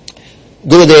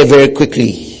 Go there very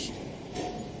quickly.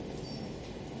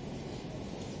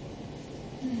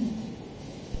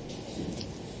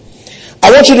 I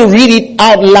want you to read it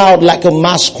out loud like a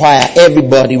mass choir.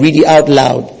 Everybody, read it out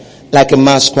loud like a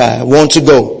mass choir. Want to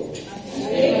go?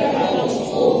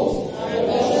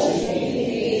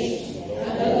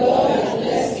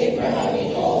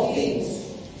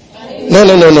 No.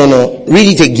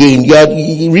 Read it again.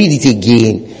 Read it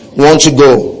again. Want to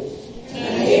go?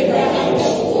 And Abraham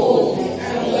was old,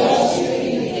 and God showed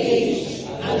him age,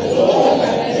 and the Lord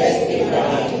had blessed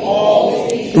Abraham in all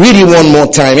things. Read it one more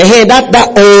time.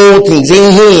 That all things.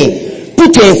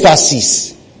 Put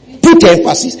emphasis.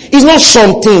 It's not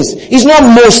some things. It's not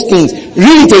most things.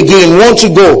 Read it again. Want to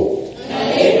go?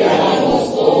 And Abraham was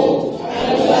old,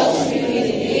 and God showed him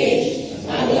age,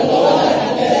 and the Lord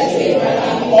had blessed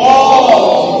Abraham in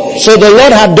all things. So the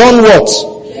Lord had done what?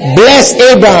 Blessed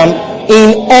Abraham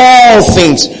in all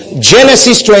things.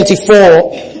 Genesis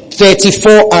 24,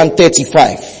 34 and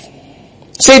 35.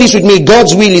 Say this with me.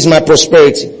 God's will is my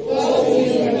prosperity.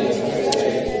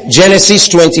 Genesis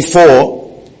 24,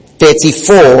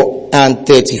 34 and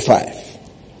 35.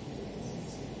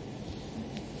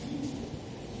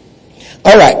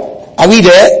 Alright. Are we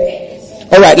there?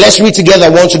 Alright. Let's read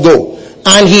together. Want to go?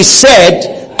 And he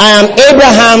said, I am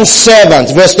Abraham's servant.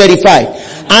 Verse 35.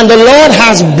 And the Lord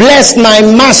has blessed my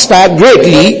master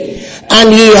greatly,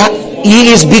 and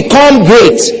he is become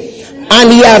great.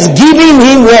 And he has given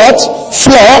him what?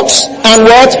 Flocks, and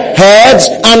what? Herds,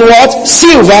 and what?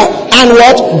 Silver, and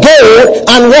what? Gold,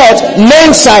 and what?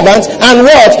 Men servants, and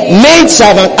what? Maid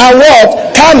servants, and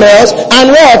what? Camels, and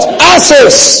what?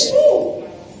 Asses.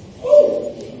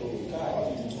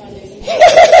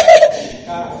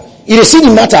 You see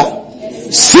the matter?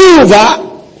 Silver,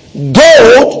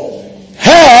 gold,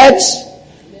 herds,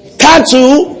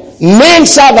 cattle, men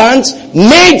servants,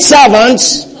 maid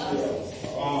servants.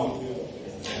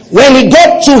 When he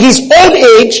got to his old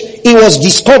age, it was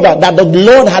discovered that the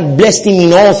Lord had blessed him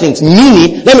in all things.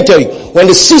 Meaning, let me tell you, when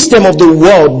the system of the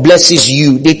world blesses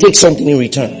you, they take something in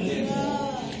return.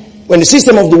 When the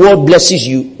system of the world blesses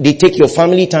you, they take your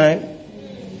family time.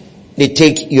 They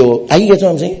take your, are you getting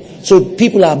what I'm saying? So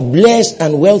people are blessed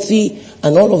and wealthy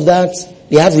and all of that.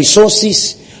 They have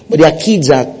resources, but their kids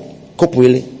are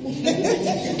kopwele.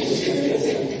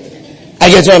 I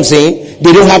get what I'm saying?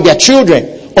 They don't have their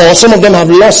children. Or some of them have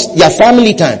lost their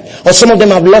family time. Or some of them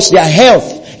have lost their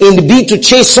health. In the bid to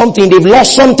chase something, they've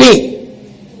lost something.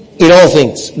 In all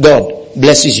things, God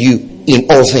blesses you in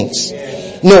all things.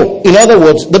 No, in other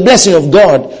words, the blessing of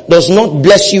God does not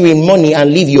bless you in money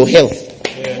and leave your health.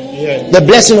 The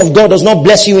blessing of God does not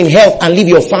bless you in health and leave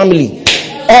your family.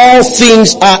 All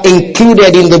things are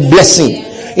included in the blessing.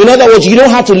 In other words, you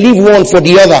don't have to leave one for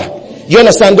the other. You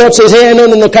understand? God says, hey,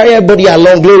 no, carry everybody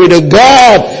along. Glory to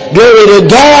God. Glory to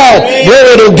God.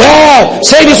 Glory to God.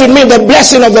 Say this with me. The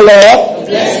blessing of the Lord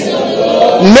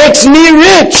makes me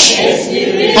rich.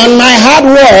 And my hard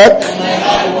work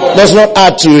does not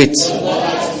add to it.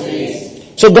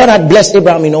 So God had blessed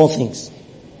Abraham in all things.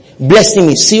 Blessed him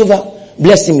in silver.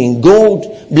 Blessed him in gold.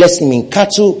 Blessed him in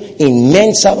cattle. In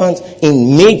men servants.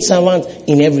 In maid servants.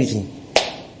 In everything.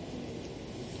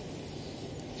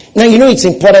 Now, you know it's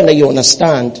important that you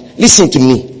understand. Listen to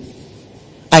me.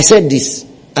 I said this,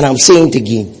 and I'm saying it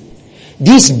again.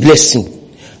 This blessing,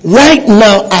 right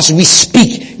now as we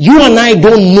speak, you and I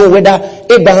don't know whether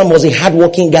Abraham was a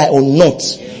hardworking guy or not.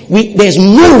 There's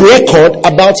no record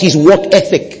about his work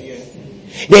ethic.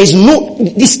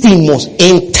 This thing must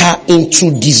enter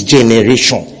into this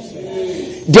generation.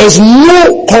 There's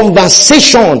no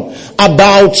conversation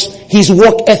about his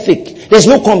work ethic. There's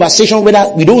no conversation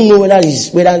whether we don't know we don't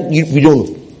know.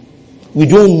 We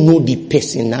don't know the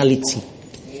personality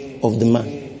of the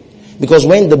man. Because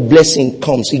when the blessing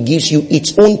comes, it gives you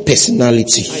its own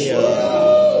personality.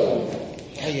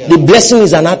 The blessing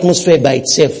is an atmosphere by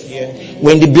itself.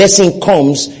 When the blessing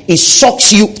comes, it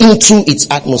sucks you into its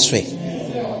atmosphere.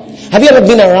 Have you ever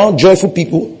been around joyful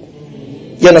people?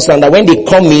 You understand that when they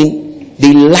come in,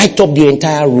 they light up the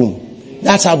entire room.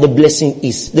 That's how the blessing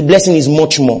is. The blessing is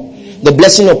much more. The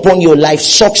blessing upon your life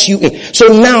sucks you in. So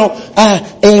now,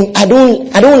 I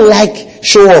don't like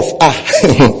show off.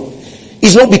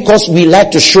 It's not because we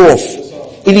like to show off.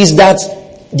 It is that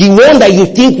the one that you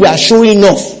think we are showing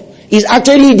off is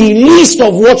actually the least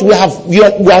of what we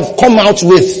have come out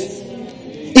with.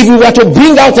 If we were to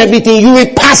bring out everything, you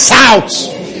will pass out.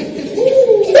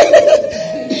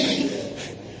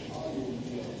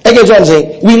 I get what I'm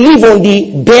saying? We live on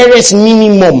the barest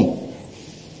minimum.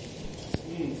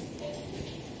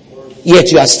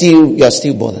 Yet you are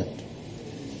still bothered.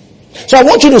 So I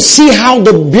want you to see how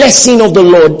the blessing of the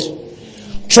Lord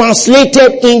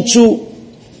translated into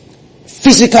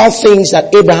physical things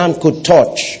that Abraham could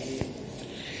touch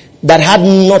that had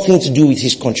nothing to do with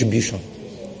his contribution.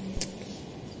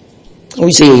 Can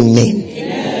we say amen?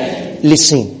 Amen.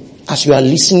 Listen, as you are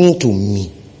listening to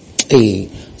me,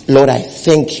 Lord, I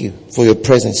thank you for your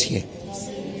presence here.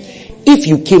 If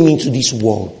you came into this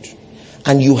world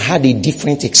and you had a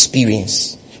different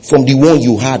experience from the one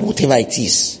you had, whatever it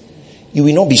is, you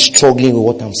will not be struggling with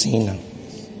what I'm saying now.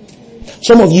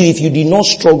 Some of you, if you did not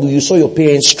struggle, you saw your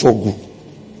parents struggle.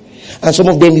 And some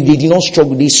of them, if they did not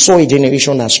struggle, they saw a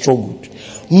generation that struggled.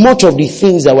 Much of the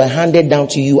things that were handed down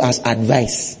to you as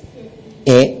advice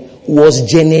was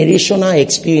generational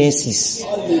experiences.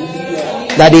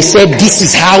 That they said, this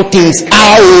is how things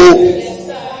are.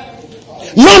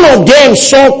 None of them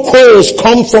saw crows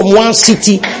come from one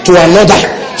city to another.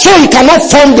 So you cannot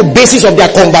form the basis of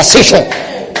their conversation.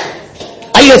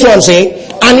 Are you getting what I'm saying?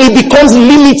 And it becomes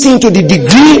limiting to the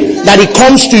degree that it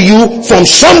comes to you from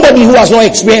somebody who has not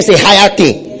experienced a higher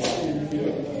thing.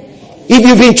 If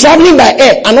you've been traveling by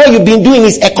air and all you've been doing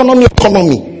is economy.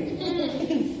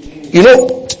 You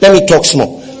know, let me talk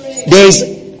small. There's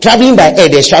traveling by air,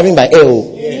 there's traveling by air.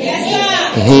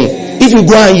 If you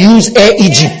go and use Air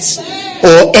Egypt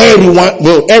or Air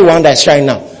Rwanda is trying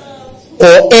now,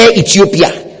 or Air Ethiopia,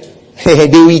 they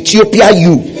will Ethiopia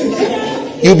you.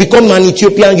 You become an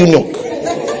Ethiopian eunuch.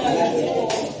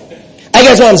 I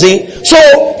guess what I'm saying. So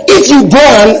if you go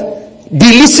and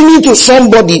be listening to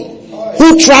somebody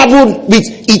who traveled with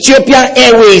Ethiopian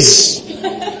Airways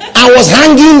and was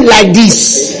hanging like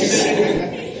this,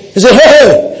 you say,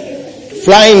 hey,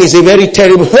 flying is a very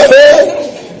terrible.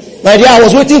 My dear, I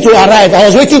was waiting to arrive. I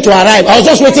was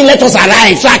just waiting, let us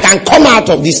arrive so I can come out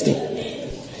of this thing.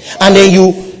 And then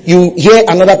you hear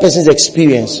another person's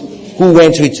experience who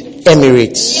went with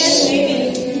Emirates.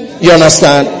 You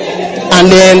understand? And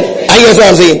then, I guess what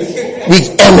I'm saying,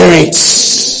 with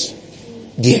Emirates,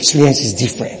 the experience is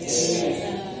different.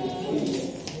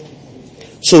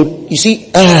 So, you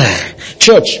see,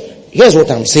 church, here's what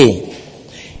I'm saying.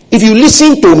 If you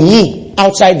listen to me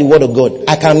outside the word of God,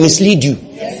 I can mislead you.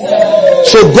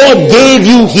 So God gave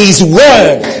you his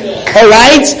word.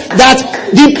 Alright? That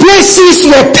the places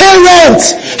your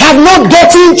parents have not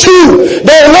gotten to,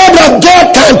 the word of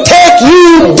God can take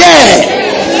you there.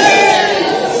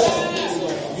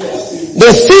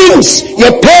 The things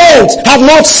your parents have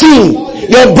not seen,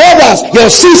 your brothers, your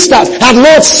sisters have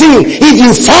not seen, if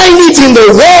you find it in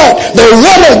the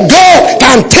word of God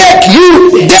can take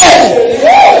you there.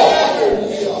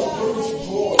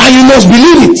 And you must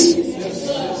believe it.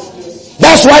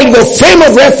 That's why your frame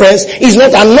of reference is not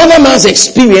another man's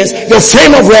experience. Your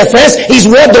frame of reference is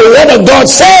what the word of God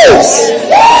says.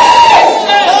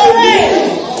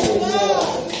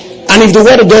 And if the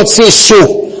word of God says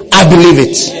so, I believe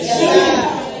it.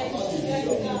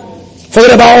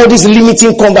 Forget about all these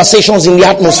limiting conversations in the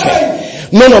atmosphere.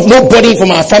 Nobody from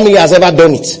our family has ever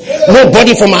done it.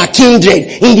 Nobody from our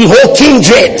kindred, in the whole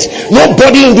kindred,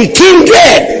 nobody in the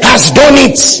kindred has done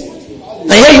it.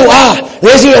 And here you are,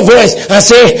 raising your voice and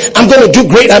say, I'm going to do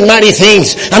great and mighty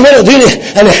things. I'm going to do it.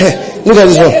 And look at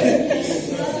this one.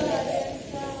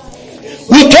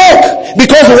 We talk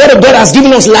because the word of God has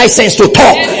given us license to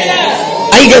talk.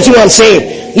 Are you getting what I'm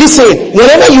saying? Listen,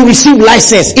 whenever you receive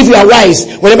license, if you are wise,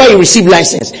 whenever you receive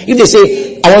license, if they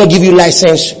say, I want to give you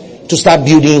license to start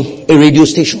building a radio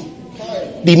station,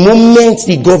 the moment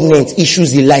the government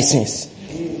issues the license,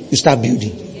 you start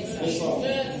building.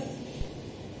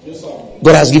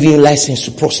 God has given you a license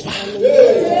to prosper.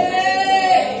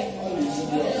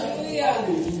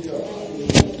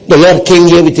 The Lord came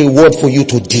here with a word for you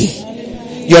today.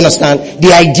 You understand?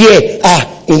 The idea,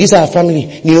 in this our family,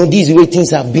 this is the way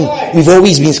things have been. We've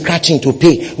always been scratching to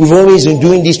pay. We've always been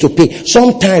doing this to pay.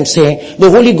 Sometimes, the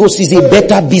Holy Ghost is a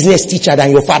better business teacher than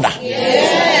your father.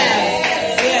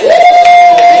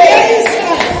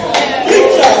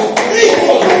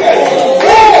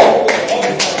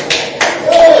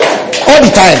 all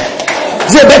the time.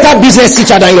 He's a better business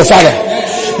teacher than your father.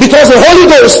 Because the Holy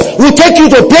Ghost will take you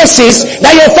to places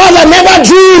that your father never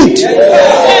dreamed.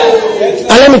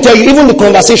 And let me tell you, even the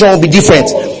conversation will be different.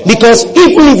 Because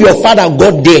even if your father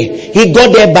got there, he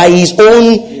got there by his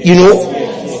own,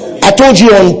 I told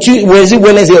you on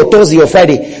Wednesday or Thursday or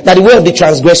Friday that the way of the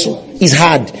transgressor is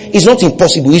hard. It's not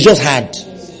impossible, it's just hard.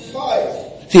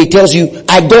 So he tells you,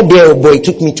 I got there, but it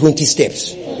took me 20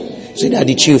 steps. So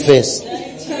daddy, chill first.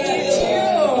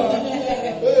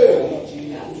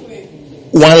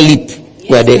 One leap,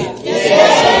 we're there.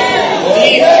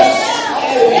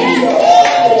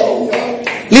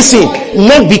 Listen,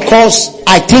 not because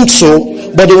I think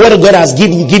so, but the word of God has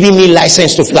given me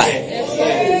license to fly.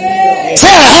 Say,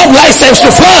 I have license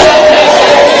to fly.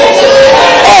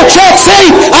 Oh, church, say,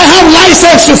 I have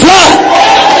license to fly.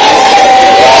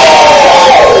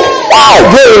 Wow,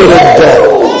 glory to God.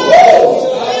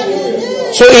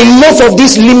 So enough of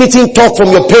this limiting talk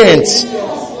from your parents.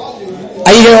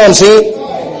 Are you hearing what I'm saying?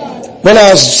 When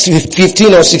I was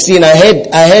 15 or 16, I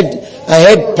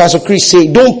heard Pastor Chris say,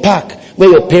 don't park where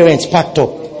your parents parked up.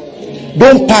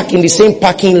 Don't park in the same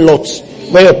parking lot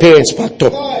where your parents parked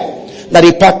up. That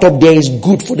they parked up there is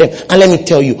good for them. And let me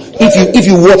tell you, if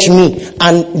you watch me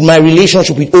and my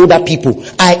relationship with older people,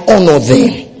 I honor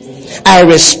them. I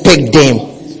respect them.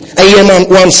 Are you hearing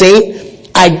what I'm saying?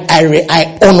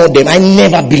 I honor them. I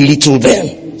never belittle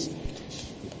them.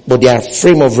 But their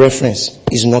frame of reference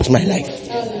is not my life.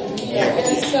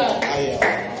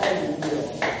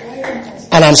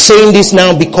 And I'm saying this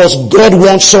now because God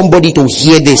wants somebody to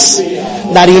hear this.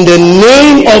 That in the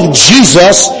name of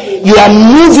Jesus, you are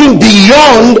moving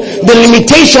beyond the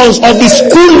limitations of the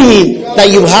schooling that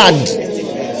you've had.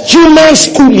 Human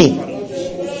schooling.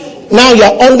 Now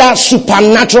you're under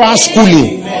supernatural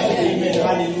schooling.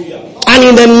 And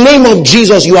in the name of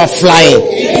Jesus, you are flying.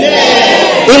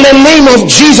 In the name of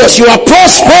Jesus, you are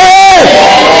prospering.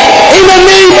 In the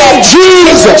name of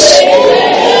Jesus.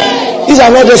 These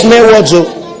are not just mere words, though.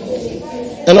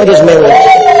 They're not just mere words.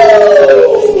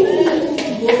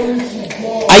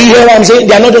 Are you hearing what I'm saying?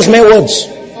 They are not just mere words.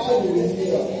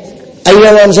 Are you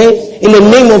hearing what I'm saying? In the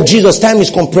name of Jesus, time is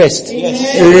compressed.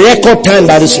 Yes. In record time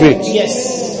by the Spirit.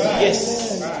 Yes. Yes.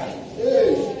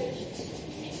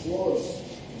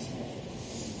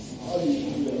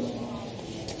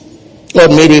 God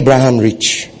made Abraham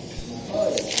rich.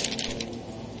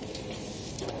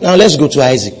 Now let's go to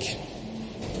Isaac.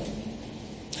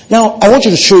 Now I want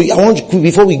you to show you,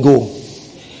 before we go,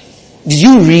 did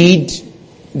you read,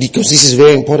 because this is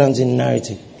very important in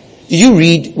narrative, did you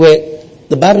read where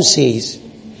the Bible says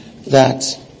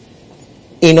that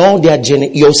in all their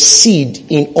your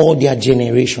seed in all their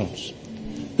generations?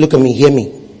 Look at me, hear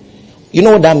me. You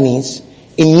know what that means?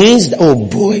 It means that, oh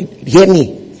boy, hear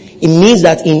me. It means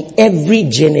that in every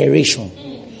generation,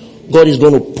 God is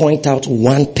going to point out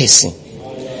one person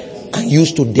and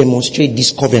use to demonstrate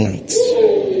this covenant.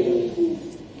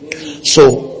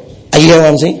 So, are you hearing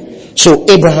what I'm saying? So,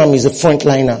 Abraham is the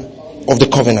frontliner of the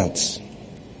covenant.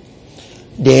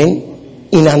 Then,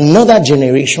 in another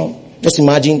generation, just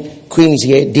imagine Queen is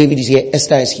here, David is here,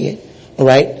 Esther is here.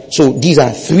 Alright? So, these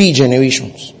are 3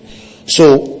 generations.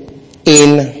 So,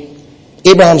 in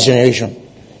Abraham's generation,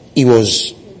 it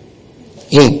was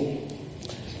him.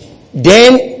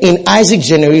 Then, in Isaac's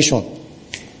generation,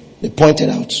 they pointed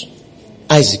out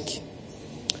Isaac.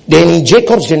 Then in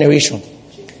Jacob's generation,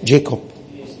 Jacob.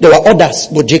 There were others,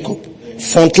 but Jacob.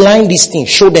 Frontline this thing,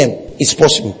 show them it's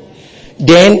possible.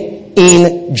 Then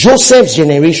in Joseph's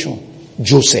generation,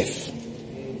 Joseph.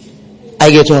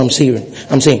 I get what I'm saying.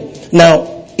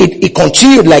 Now, it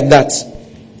continued like that.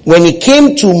 When it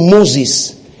came to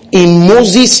Moses, in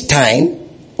Moses' time,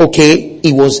 okay,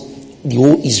 it was the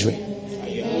whole Israel.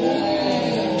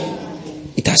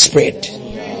 It has spread.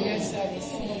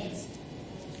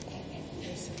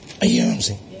 Are you hearing what I'm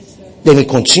saying? Then it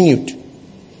continued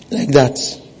like that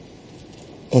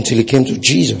until it came to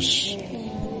Jesus.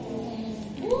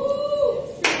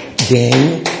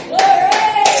 Then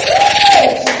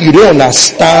you don't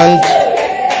understand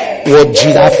what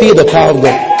Jesus, I feel the power of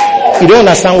God. You don't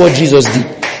understand what Jesus did.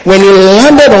 When he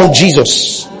landed on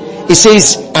Jesus, it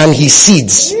says, and his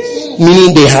seeds,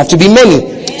 meaning they have to be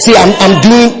many. See, I'm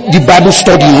doing the Bible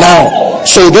study now,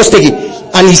 so just take it.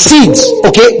 And his seeds,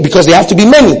 okay, because they have to be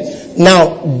many.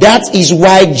 Now, that is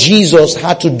why Jesus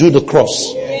had to do the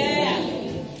cross.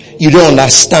 You don't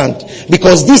understand.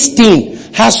 Because this thing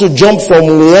has to jump from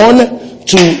 1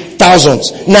 to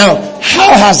thousands. Now,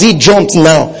 how has he jumped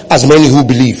now? As many who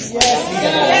believe.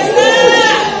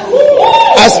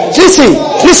 Listen.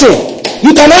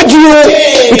 You can argue.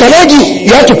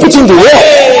 You have to put in the work.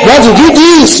 You have to do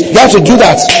this. You have to do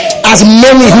that. As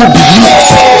many who believe.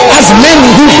 As many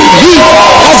who believe.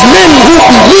 As many who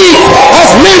believe.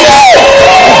 As many.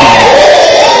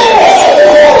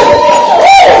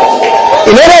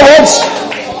 In other words,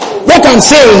 what I'm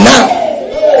saying now,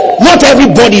 not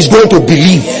everybody is going to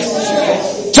believe.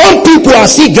 Some people are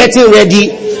still getting ready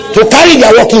to carry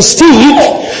their walking stick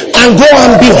and go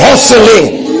and be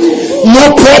hustling.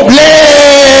 No problem.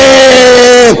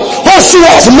 Hustle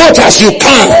as much as you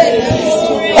can.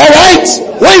 Alright?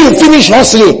 When you finish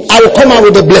hustling, I will come out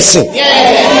with a blessing.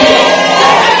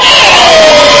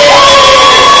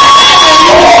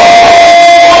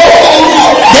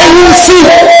 Then we'll see.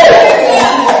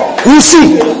 We'll see.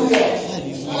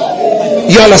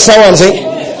 You understand what I'm saying?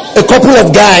 A couple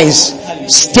of guys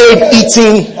stayed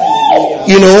eating,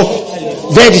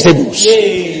 vegetables.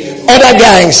 Other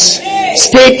guys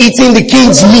stayed eating the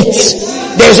king's meat.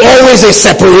 There's always a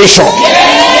separation.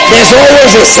 There's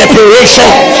always a separation.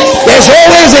 There's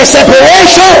always a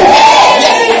separation.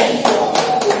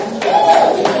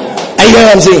 And you know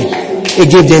what I'm saying? He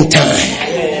gave them time.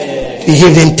 He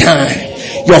gave them time.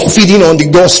 You're feeding on the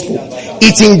gospel,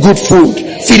 eating good food,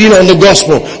 feeding on the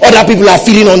gospel. Other people are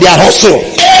feeding on their hustle.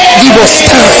 Give us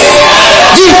time.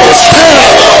 Give us time.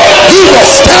 Give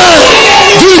us time.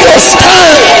 Give us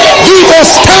time. Give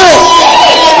us time.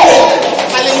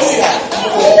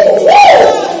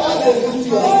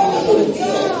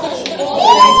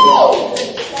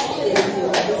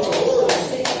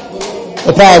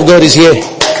 The power of God is here.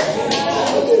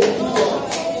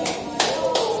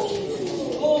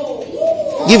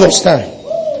 Give us time.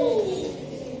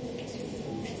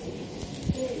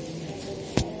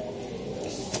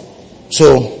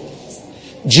 So,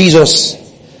 Jesus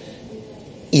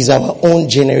is our own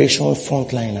generation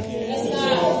frontliner.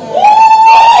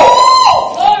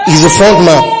 He's the front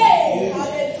man.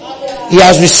 He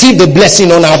has received the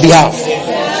blessing on our behalf.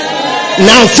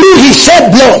 Now through his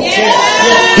shed blood,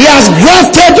 he has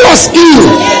grafted us in.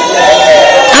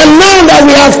 And now that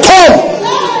we have come,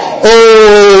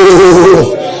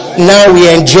 now we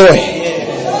enjoy.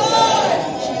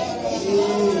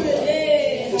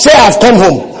 Say, I've come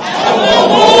home.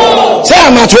 Say,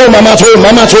 I'm at home, I'm at home,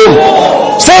 I'm at home.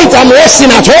 Say it, I'm resting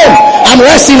at home. I'm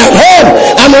resting at home.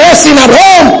 I'm resting at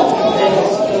home.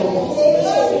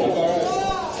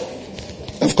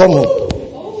 I've come home.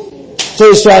 So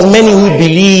it's to as many who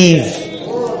believe.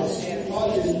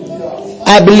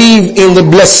 I believe in the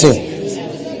blessing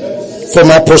for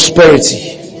my prosperity.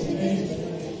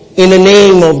 In the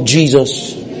name of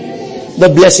Jesus, the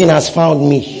blessing has found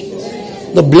me.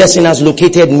 The blessing has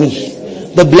located me.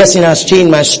 The blessing has changed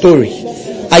my story.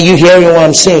 Are you hearing what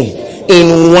I'm saying?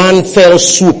 In one fell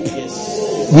swoop,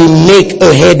 we make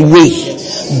a headway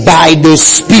by the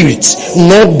Spirit,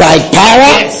 not by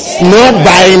power, not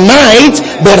by might,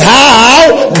 but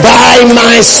how? By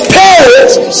my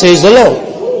Spirit, says the Lord.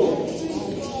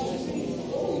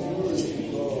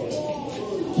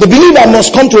 The believer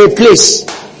must come to a place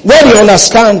where they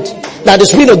understand that the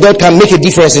Spirit of God can make a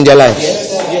difference in their lives.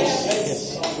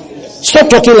 Stop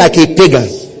talking like a pagan.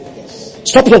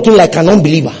 Stop talking like an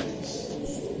unbeliever.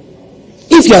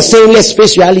 If you are saying let's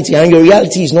face reality and your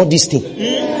reality is not this thing,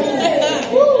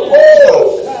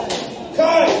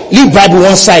 leave Bible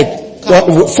one side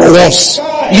for once.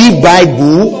 Leave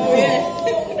Bible.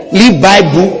 Leave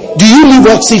Bible. Do you leave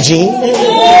oxygen?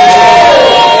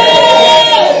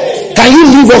 Can you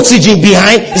leave oxygen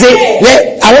behind? Say,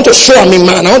 well, I want to show I'm a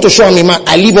man. I want to show I'm a man.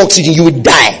 I leave oxygen. You will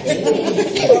die.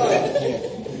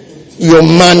 Your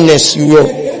madness, your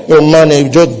man, you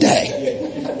just die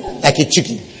like a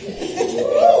chicken.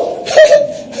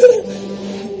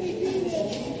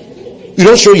 You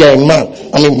don't show you're a man.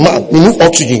 I'm a man. Remove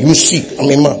oxygen. You see,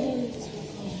 I'm a man.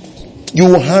 You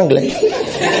will hang like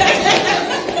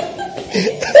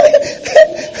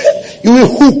you will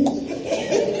hook.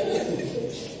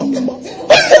 I'm a man.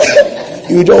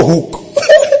 You will just hook.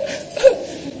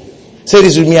 Say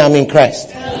this with me. I'm in Christ.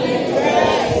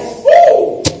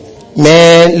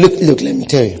 Man, look, let me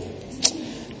tell you.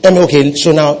 Okay,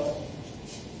 so now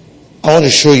I want to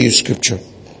show you scripture.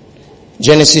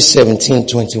 Genesis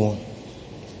 17:21.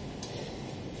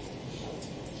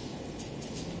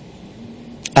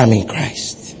 I'm in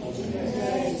Christ.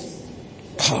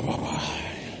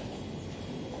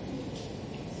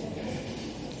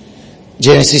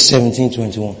 Genesis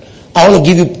 17:21. I want to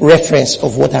give you reference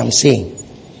of what I'm saying.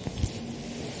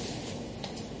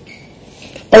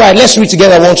 Alright, let's read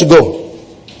together. I want to go.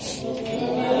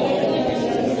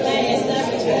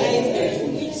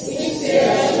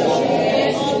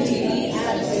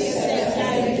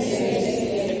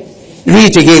 Read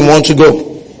it again. Want to go.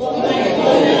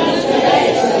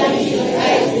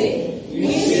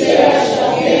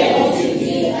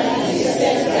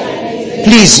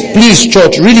 Please,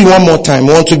 church, read it one more time.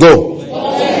 We want to go.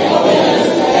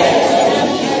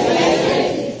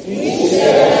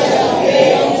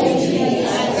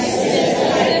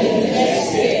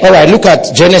 All right, look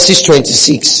at Genesis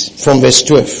 26 from verse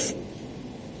 12.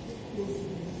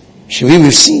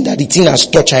 We've seen that the thing has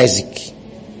touched Isaac.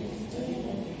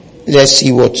 Let's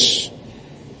see what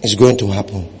is going to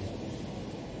happen.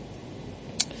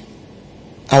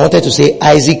 I wanted to say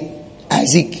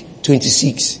Isaac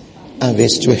 26 and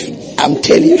verse 12. I'm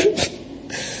telling you.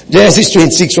 Genesis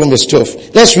 26 from verse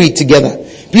 12. Let's read together.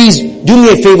 Please do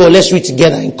me a favor. Let's read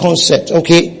together in concert.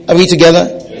 Okay? Are we together?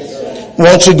 Yes, sir.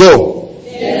 Want to go?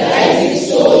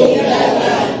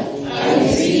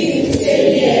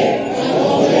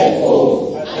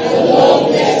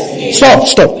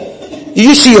 Stop. Did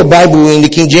you see your Bible in the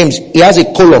King James? It has a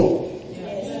column.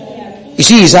 You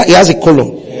see, it has a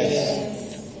column.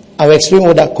 I'll explain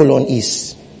what that column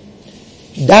is.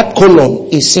 That column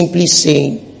is simply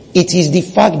saying it is the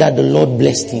fact that the Lord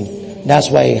blessed him. That's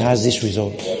why he has this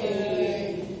result.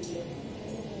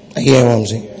 You hear what I'm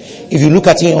saying? If you look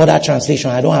at it in other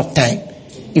translation, I don't have time.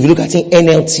 If you look at it in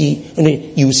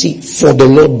NLT, you will see for the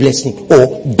Lord blessed him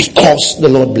or because the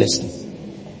Lord blessed him.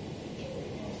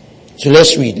 So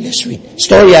let's read.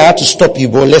 Story, I had to stop you,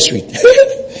 but let's read.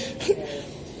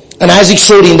 And Isaac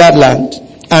sowed in that land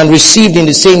and received in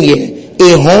the same year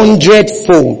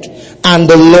 100-fold, and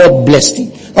the Lord blessed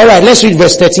him. All right, let's read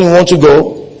verse 13. Want to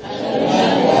go?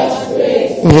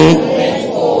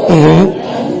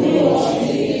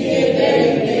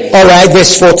 All right,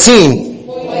 verse 14.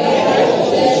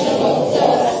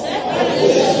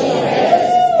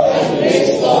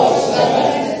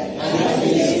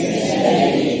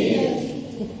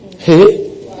 Hey?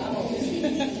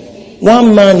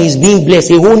 One man is being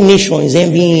blessed, a whole nation is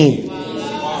envying him.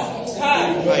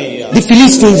 The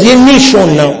Philistines, a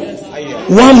nation now.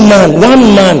 One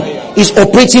man is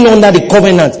operating under the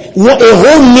covenant. A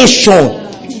whole nation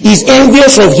is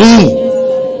envious of him.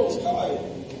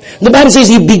 The Bible says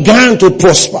he began to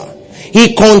prosper.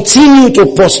 He continued to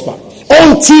prosper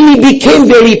until he became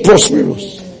very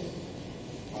prosperous.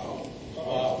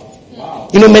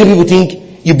 You know, many people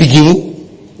think you begin,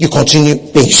 you continue,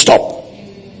 then you stop.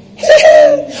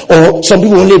 Or some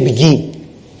people only begin.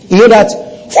 You know that?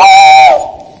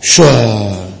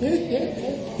 Sure.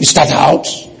 You start out,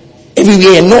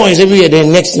 everywhere noise, everywhere,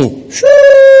 then next thing,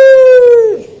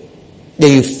 sure.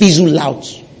 Then you fizzle out.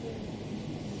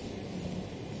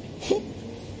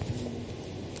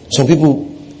 Some people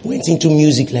went into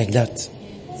music like that.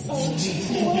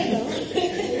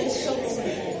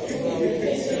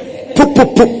 Pop,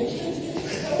 pop, pop.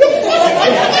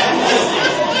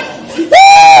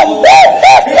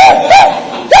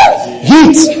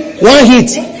 Hit. One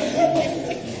hit.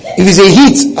 If it's a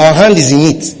hit, our hand is in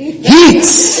it. Hit.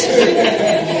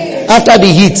 After the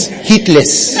hit,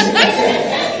 hitless.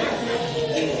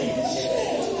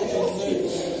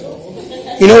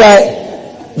 You know why?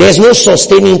 There's no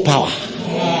sustaining power.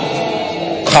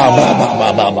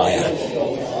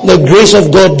 The grace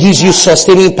of God gives you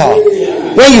sustaining power.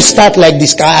 When you start like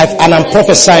this, and I'm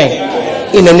prophesying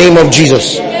in the name of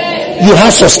Jesus, you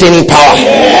have sustaining power.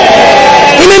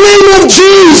 In the name of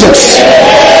Jesus,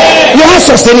 you have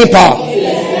sustaining power.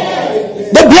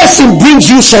 The blessing brings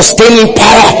you sustaining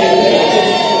power.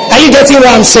 Are you getting what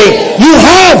I'm saying? You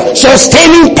have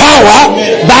sustaining power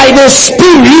by the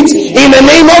Spirit in the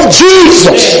name of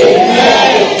Jesus.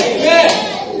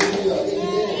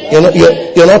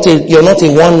 You're not a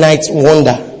one night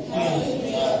wonder.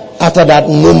 After that,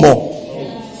 no more.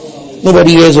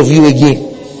 Nobody hears of you again.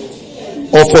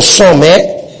 Or for some,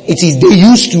 it is they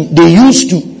used to.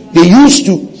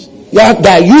 That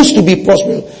guy used to be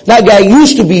prosperous. That guy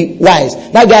used to be wise.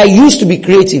 That guy used to be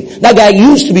creative. That guy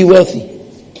used to be wealthy.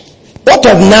 What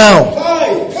of now?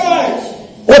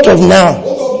 What of now?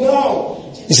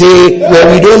 You say,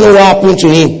 well, we don't know what happened to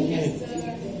him.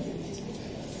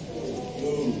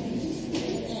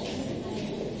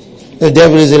 The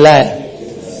devil is a liar.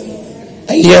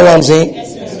 You hear what I'm saying?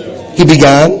 He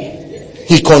began.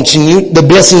 He continued. The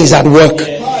blessing is at work.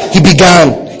 He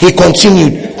began. He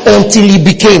continued until he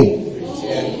became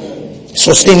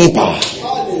sustaining power.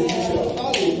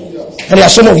 And there are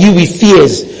some of you with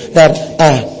fears that,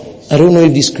 I don't know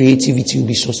if this creativity will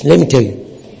be sustained. Let me tell you.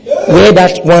 Where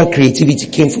that one creativity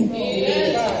came from,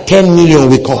 10 million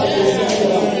will come.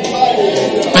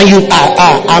 And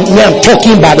I'm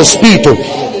talking about the Spirit.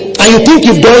 And you think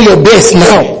you've done your best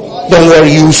now. Don't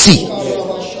worry, you will see.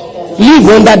 Live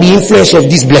under the influence of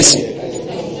this blessing.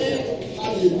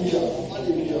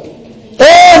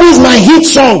 Oh, this is my hit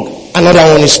song. Another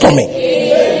one is coming.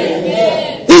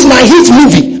 This is my hit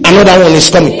movie. Another one is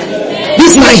coming.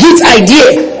 This is my hit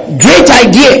idea. Great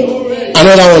idea.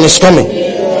 Another one is coming.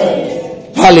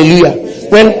 Hallelujah.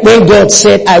 When God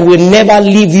said, I will never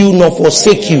leave you nor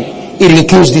forsake you, it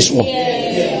includes this one.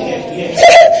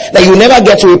 That you never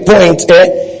get to a point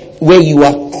where you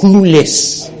are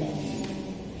clueless,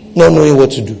 not knowing what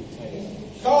to do.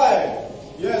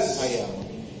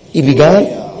 He began,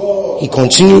 he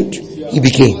continued, he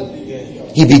became.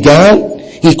 He began,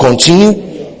 he continued,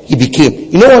 he became.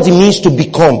 You know what it means to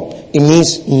become? It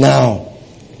means now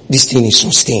this thing is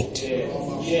sustained.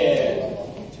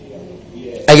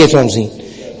 I get what I'm saying.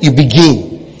 You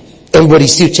begin,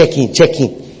 everybody's still checking.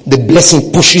 The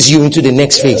blessing pushes you into the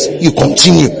next phase. You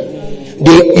continue.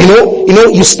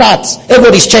 You start.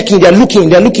 Everybody's checking. They're looking.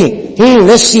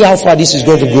 Let's see how far this is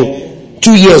going to go.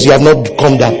 2 years, you have not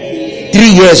come down. 3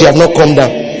 years, you have not come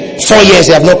down. 4 years,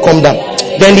 you have not come down.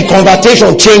 Then the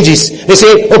conversation changes. They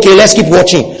say, okay, let's keep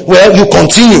watching. Well, you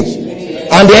continue.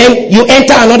 And then you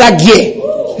enter another gear.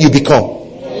 You become.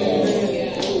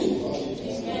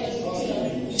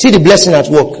 See the blessing at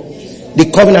work. The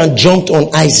covenant jumped on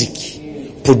Isaac.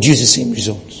 Produced the same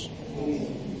results.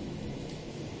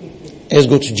 Let's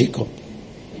go to Jacob.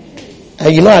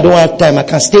 And I don't have time. I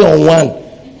can stay on one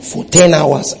for 10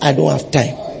 hours. I don't have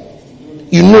time.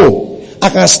 I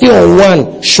can stay on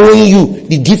one showing you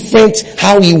the different,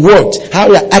 how he worked.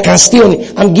 I can stay on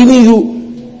it. I'm giving you,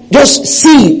 just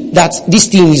see that this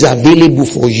thing is available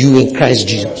for you in Christ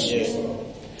Jesus.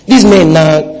 These men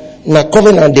now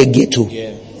covenant they get to.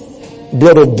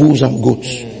 Blood of bulls and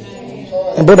goats.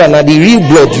 And brother, now the real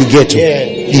blood you get to.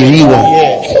 The real one.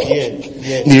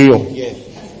 The real one.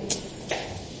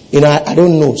 I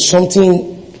don't know.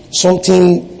 Something,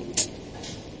 something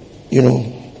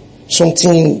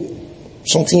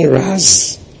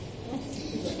ras.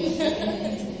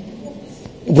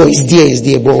 But it's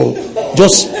there, but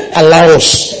just allow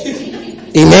us.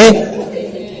 Amen?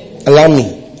 Allow me.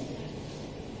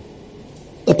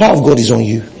 The power of God is on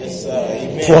you.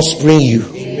 Prospering you.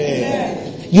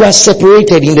 Amen. You are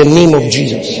separated in the name of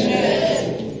Jesus.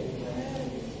 Amen.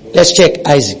 Let's check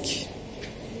Isaac.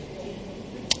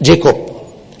 Jacob.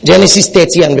 Genesis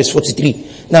 30 and verse 43.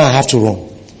 Now I have to run.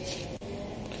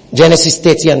 Genesis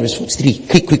 30 and verse 43.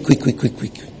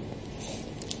 Quick.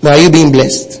 Now are you being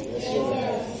blessed?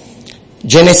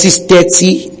 Genesis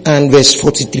 30 and verse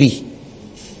 43.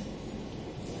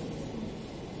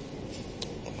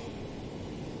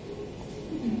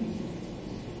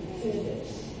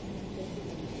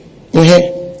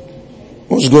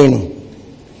 What's going on?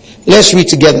 Let's read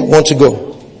together. Want to go?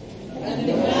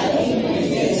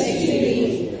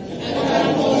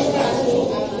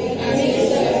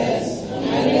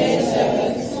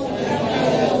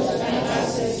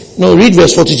 No, read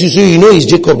verse 42 so you know it's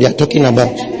Jacob they are talking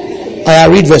about. I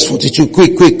read verse 42.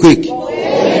 Quick.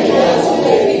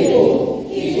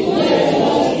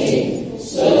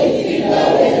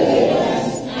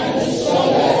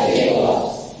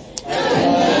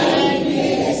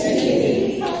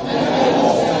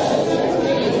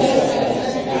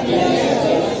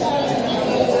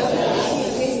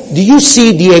 Do you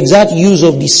see the exact use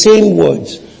of the same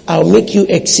words? I'll make you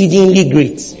exceedingly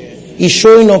great. It's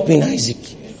showing up in Isaac.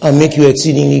 I'll make you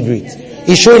exceedingly great.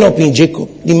 It's showing up in Jacob.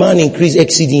 The man increased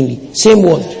exceedingly. Same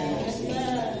word.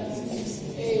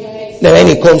 Then when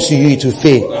it comes to you, it will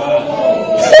fail.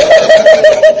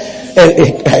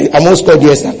 I almost called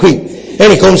you Esther. Quick.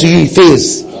 When it comes to you, it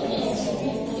fails.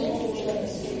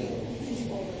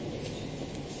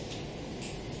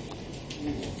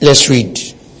 Let's read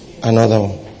another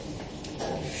one.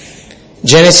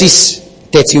 Genesis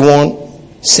 31,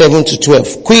 7 to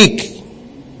 12. Quick.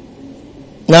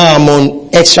 Now I'm on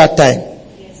extra time.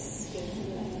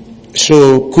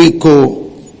 So quick.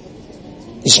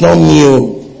 It's not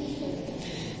me.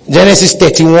 Genesis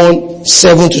 31,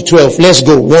 7 to 12. Let's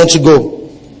go. Want to go?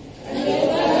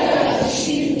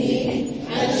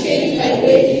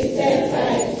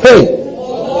 Hey.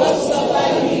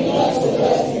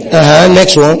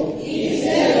 Next one.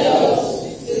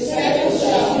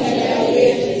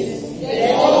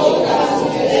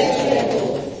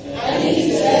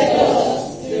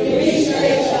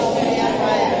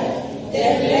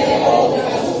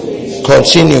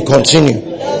 Continue.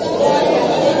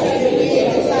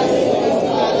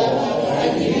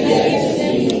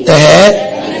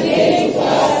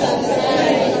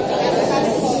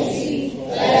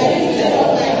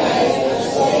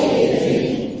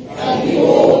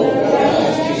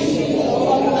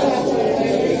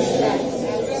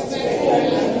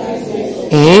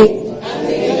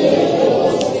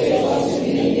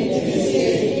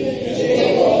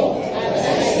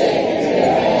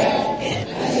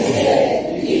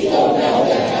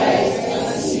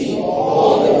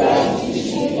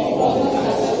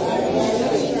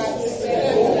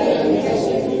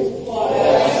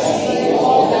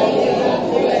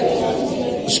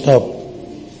 stop.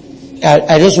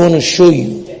 I just want to show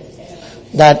you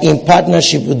that in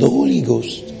partnership with the Holy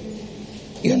Ghost,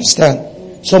 you understand?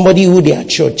 Somebody who they had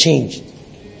shortchanged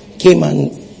came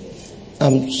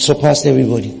and surpassed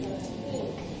everybody.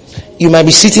 You might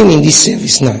be sitting in this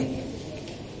service now,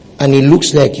 and it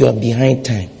looks like you are behind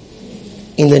time.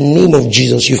 In the name of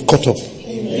Jesus, you've caught up.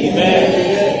 Amen.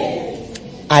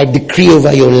 I decree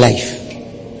over your life,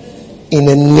 in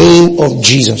the name of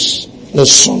Jesus, the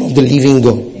Son of the living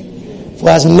God. For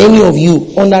as many of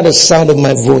you under the sound of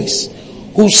my voice,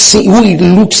 who it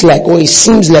looks like or it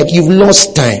seems like you've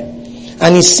lost time,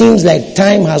 and it seems like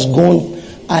time has gone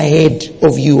ahead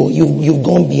of you, or you've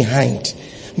gone behind,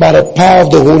 by the power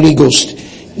of the Holy Ghost,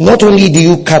 not only do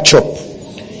you catch up,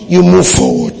 you move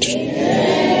forward.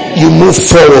 You move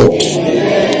forward.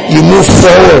 You move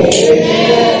forward.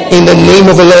 In the name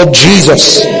of the Lord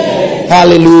Jesus.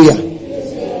 Hallelujah.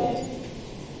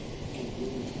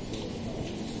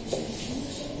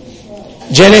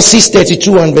 Genesis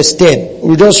 32 and verse 10.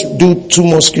 We'll just do 2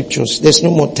 more scriptures. There's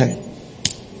no more time.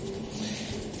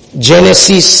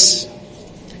 Genesis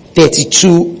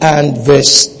 32 and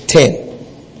verse 10.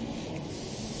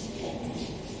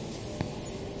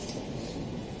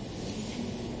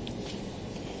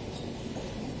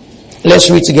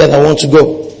 Let's read together. I want to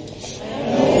go.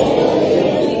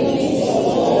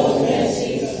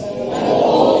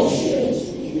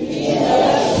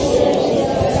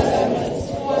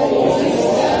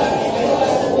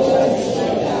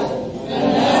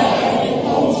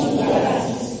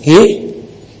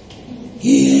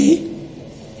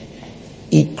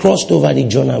 He crossed over the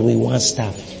Jordan with one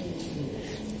staff.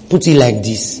 Put it like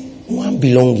this. One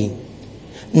belonging.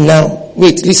 Now,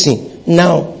 wait, listen.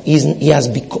 Now, he has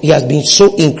been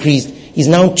so increased. He's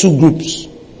now 2 groups.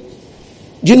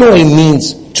 Do you know what it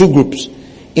means? 2 groups.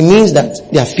 It means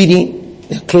that their feeding,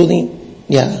 their clothing,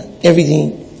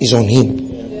 everything is on him.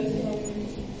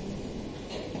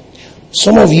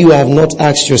 Some of you have not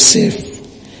asked yourself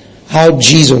how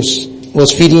Jesus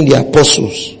was feeding the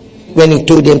apostles when he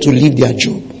told them to leave their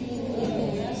job.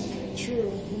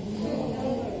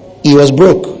 He was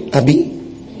broke, Abi.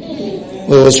 He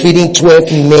was feeding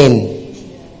 12 men.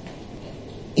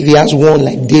 If he has one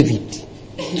like David,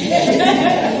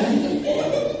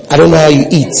 I don't know how you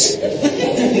eat.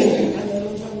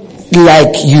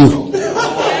 Like you.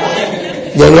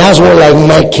 Then he has one like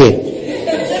Michael.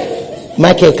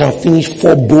 Michael can finish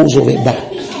 4 bowls of a bar.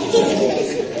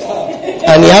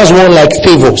 And he has one like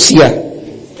Favor. See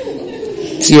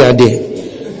her there.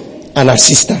 And her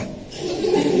sister.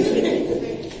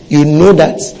 You know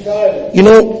that. You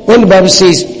know, when the Bible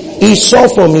says, he saw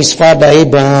from his father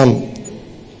Abraham.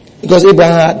 Because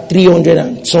Abraham had 300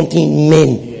 and something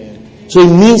men. So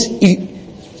it means,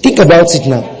 think about it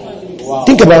now. Wow.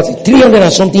 Think about it. 300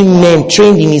 and something men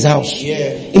trained in his house. Yeah.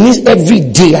 It means every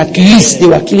day, at least, they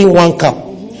were killing 1 cow.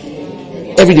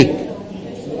 Every day.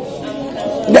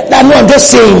 That's what I'm just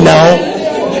saying now.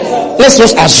 Let's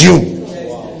just assume.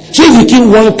 So if you kill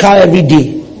 1 cow every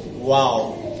day.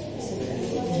 Wow.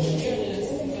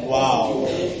 Wow.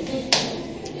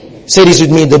 Say this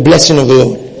with me, the blessing of the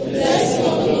Lord.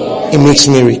 It makes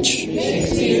me rich.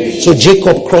 So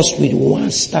Jacob crossed with 1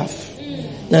 staff.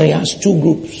 Now he has 2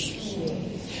 groups.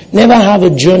 Never have a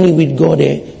journey with God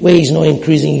where he's not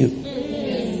increasing you.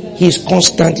 He's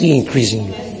constantly increasing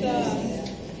you.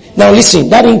 Now listen,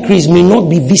 that increase may not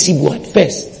be visible at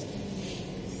first.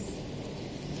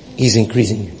 He's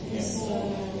increasing you.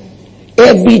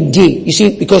 Every day, you see,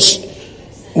 because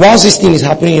whilst this thing is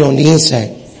happening on the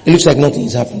inside, it looks like nothing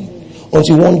is happening.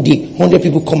 Until one day, 100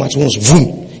 people come at once,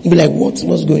 boom. You'll be like, what's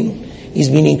going on? He's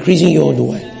been increasing you all the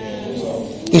while.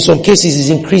 In some cases, he's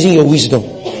increasing your wisdom.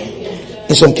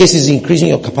 In some cases, he's increasing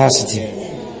your capacity.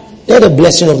 Let the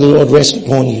blessing of the Lord rest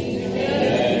upon you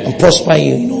and prosper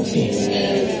you in all things.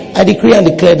 I decree and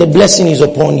declare the blessing is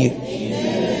upon you.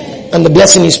 And the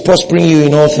blessing is prospering you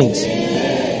in all things.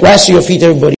 Rise to your feet,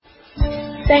 everybody.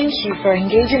 Thank you for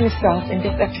engaging yourself in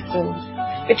this episode.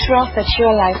 We trust that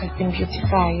your life has been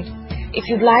beautified. If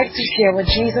you'd like to share what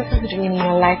Jesus is doing in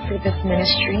your life through this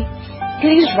ministry,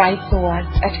 please write to us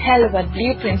at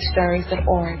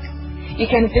hello@blueprintstories.org. You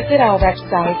can visit our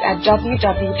website at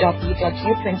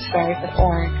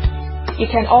www.blueprintstories.org. You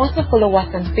can also follow us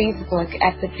on Facebook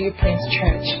at The Blueprint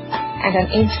Church and on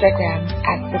Instagram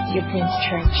at The Blueprint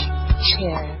Church.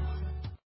 Cheers.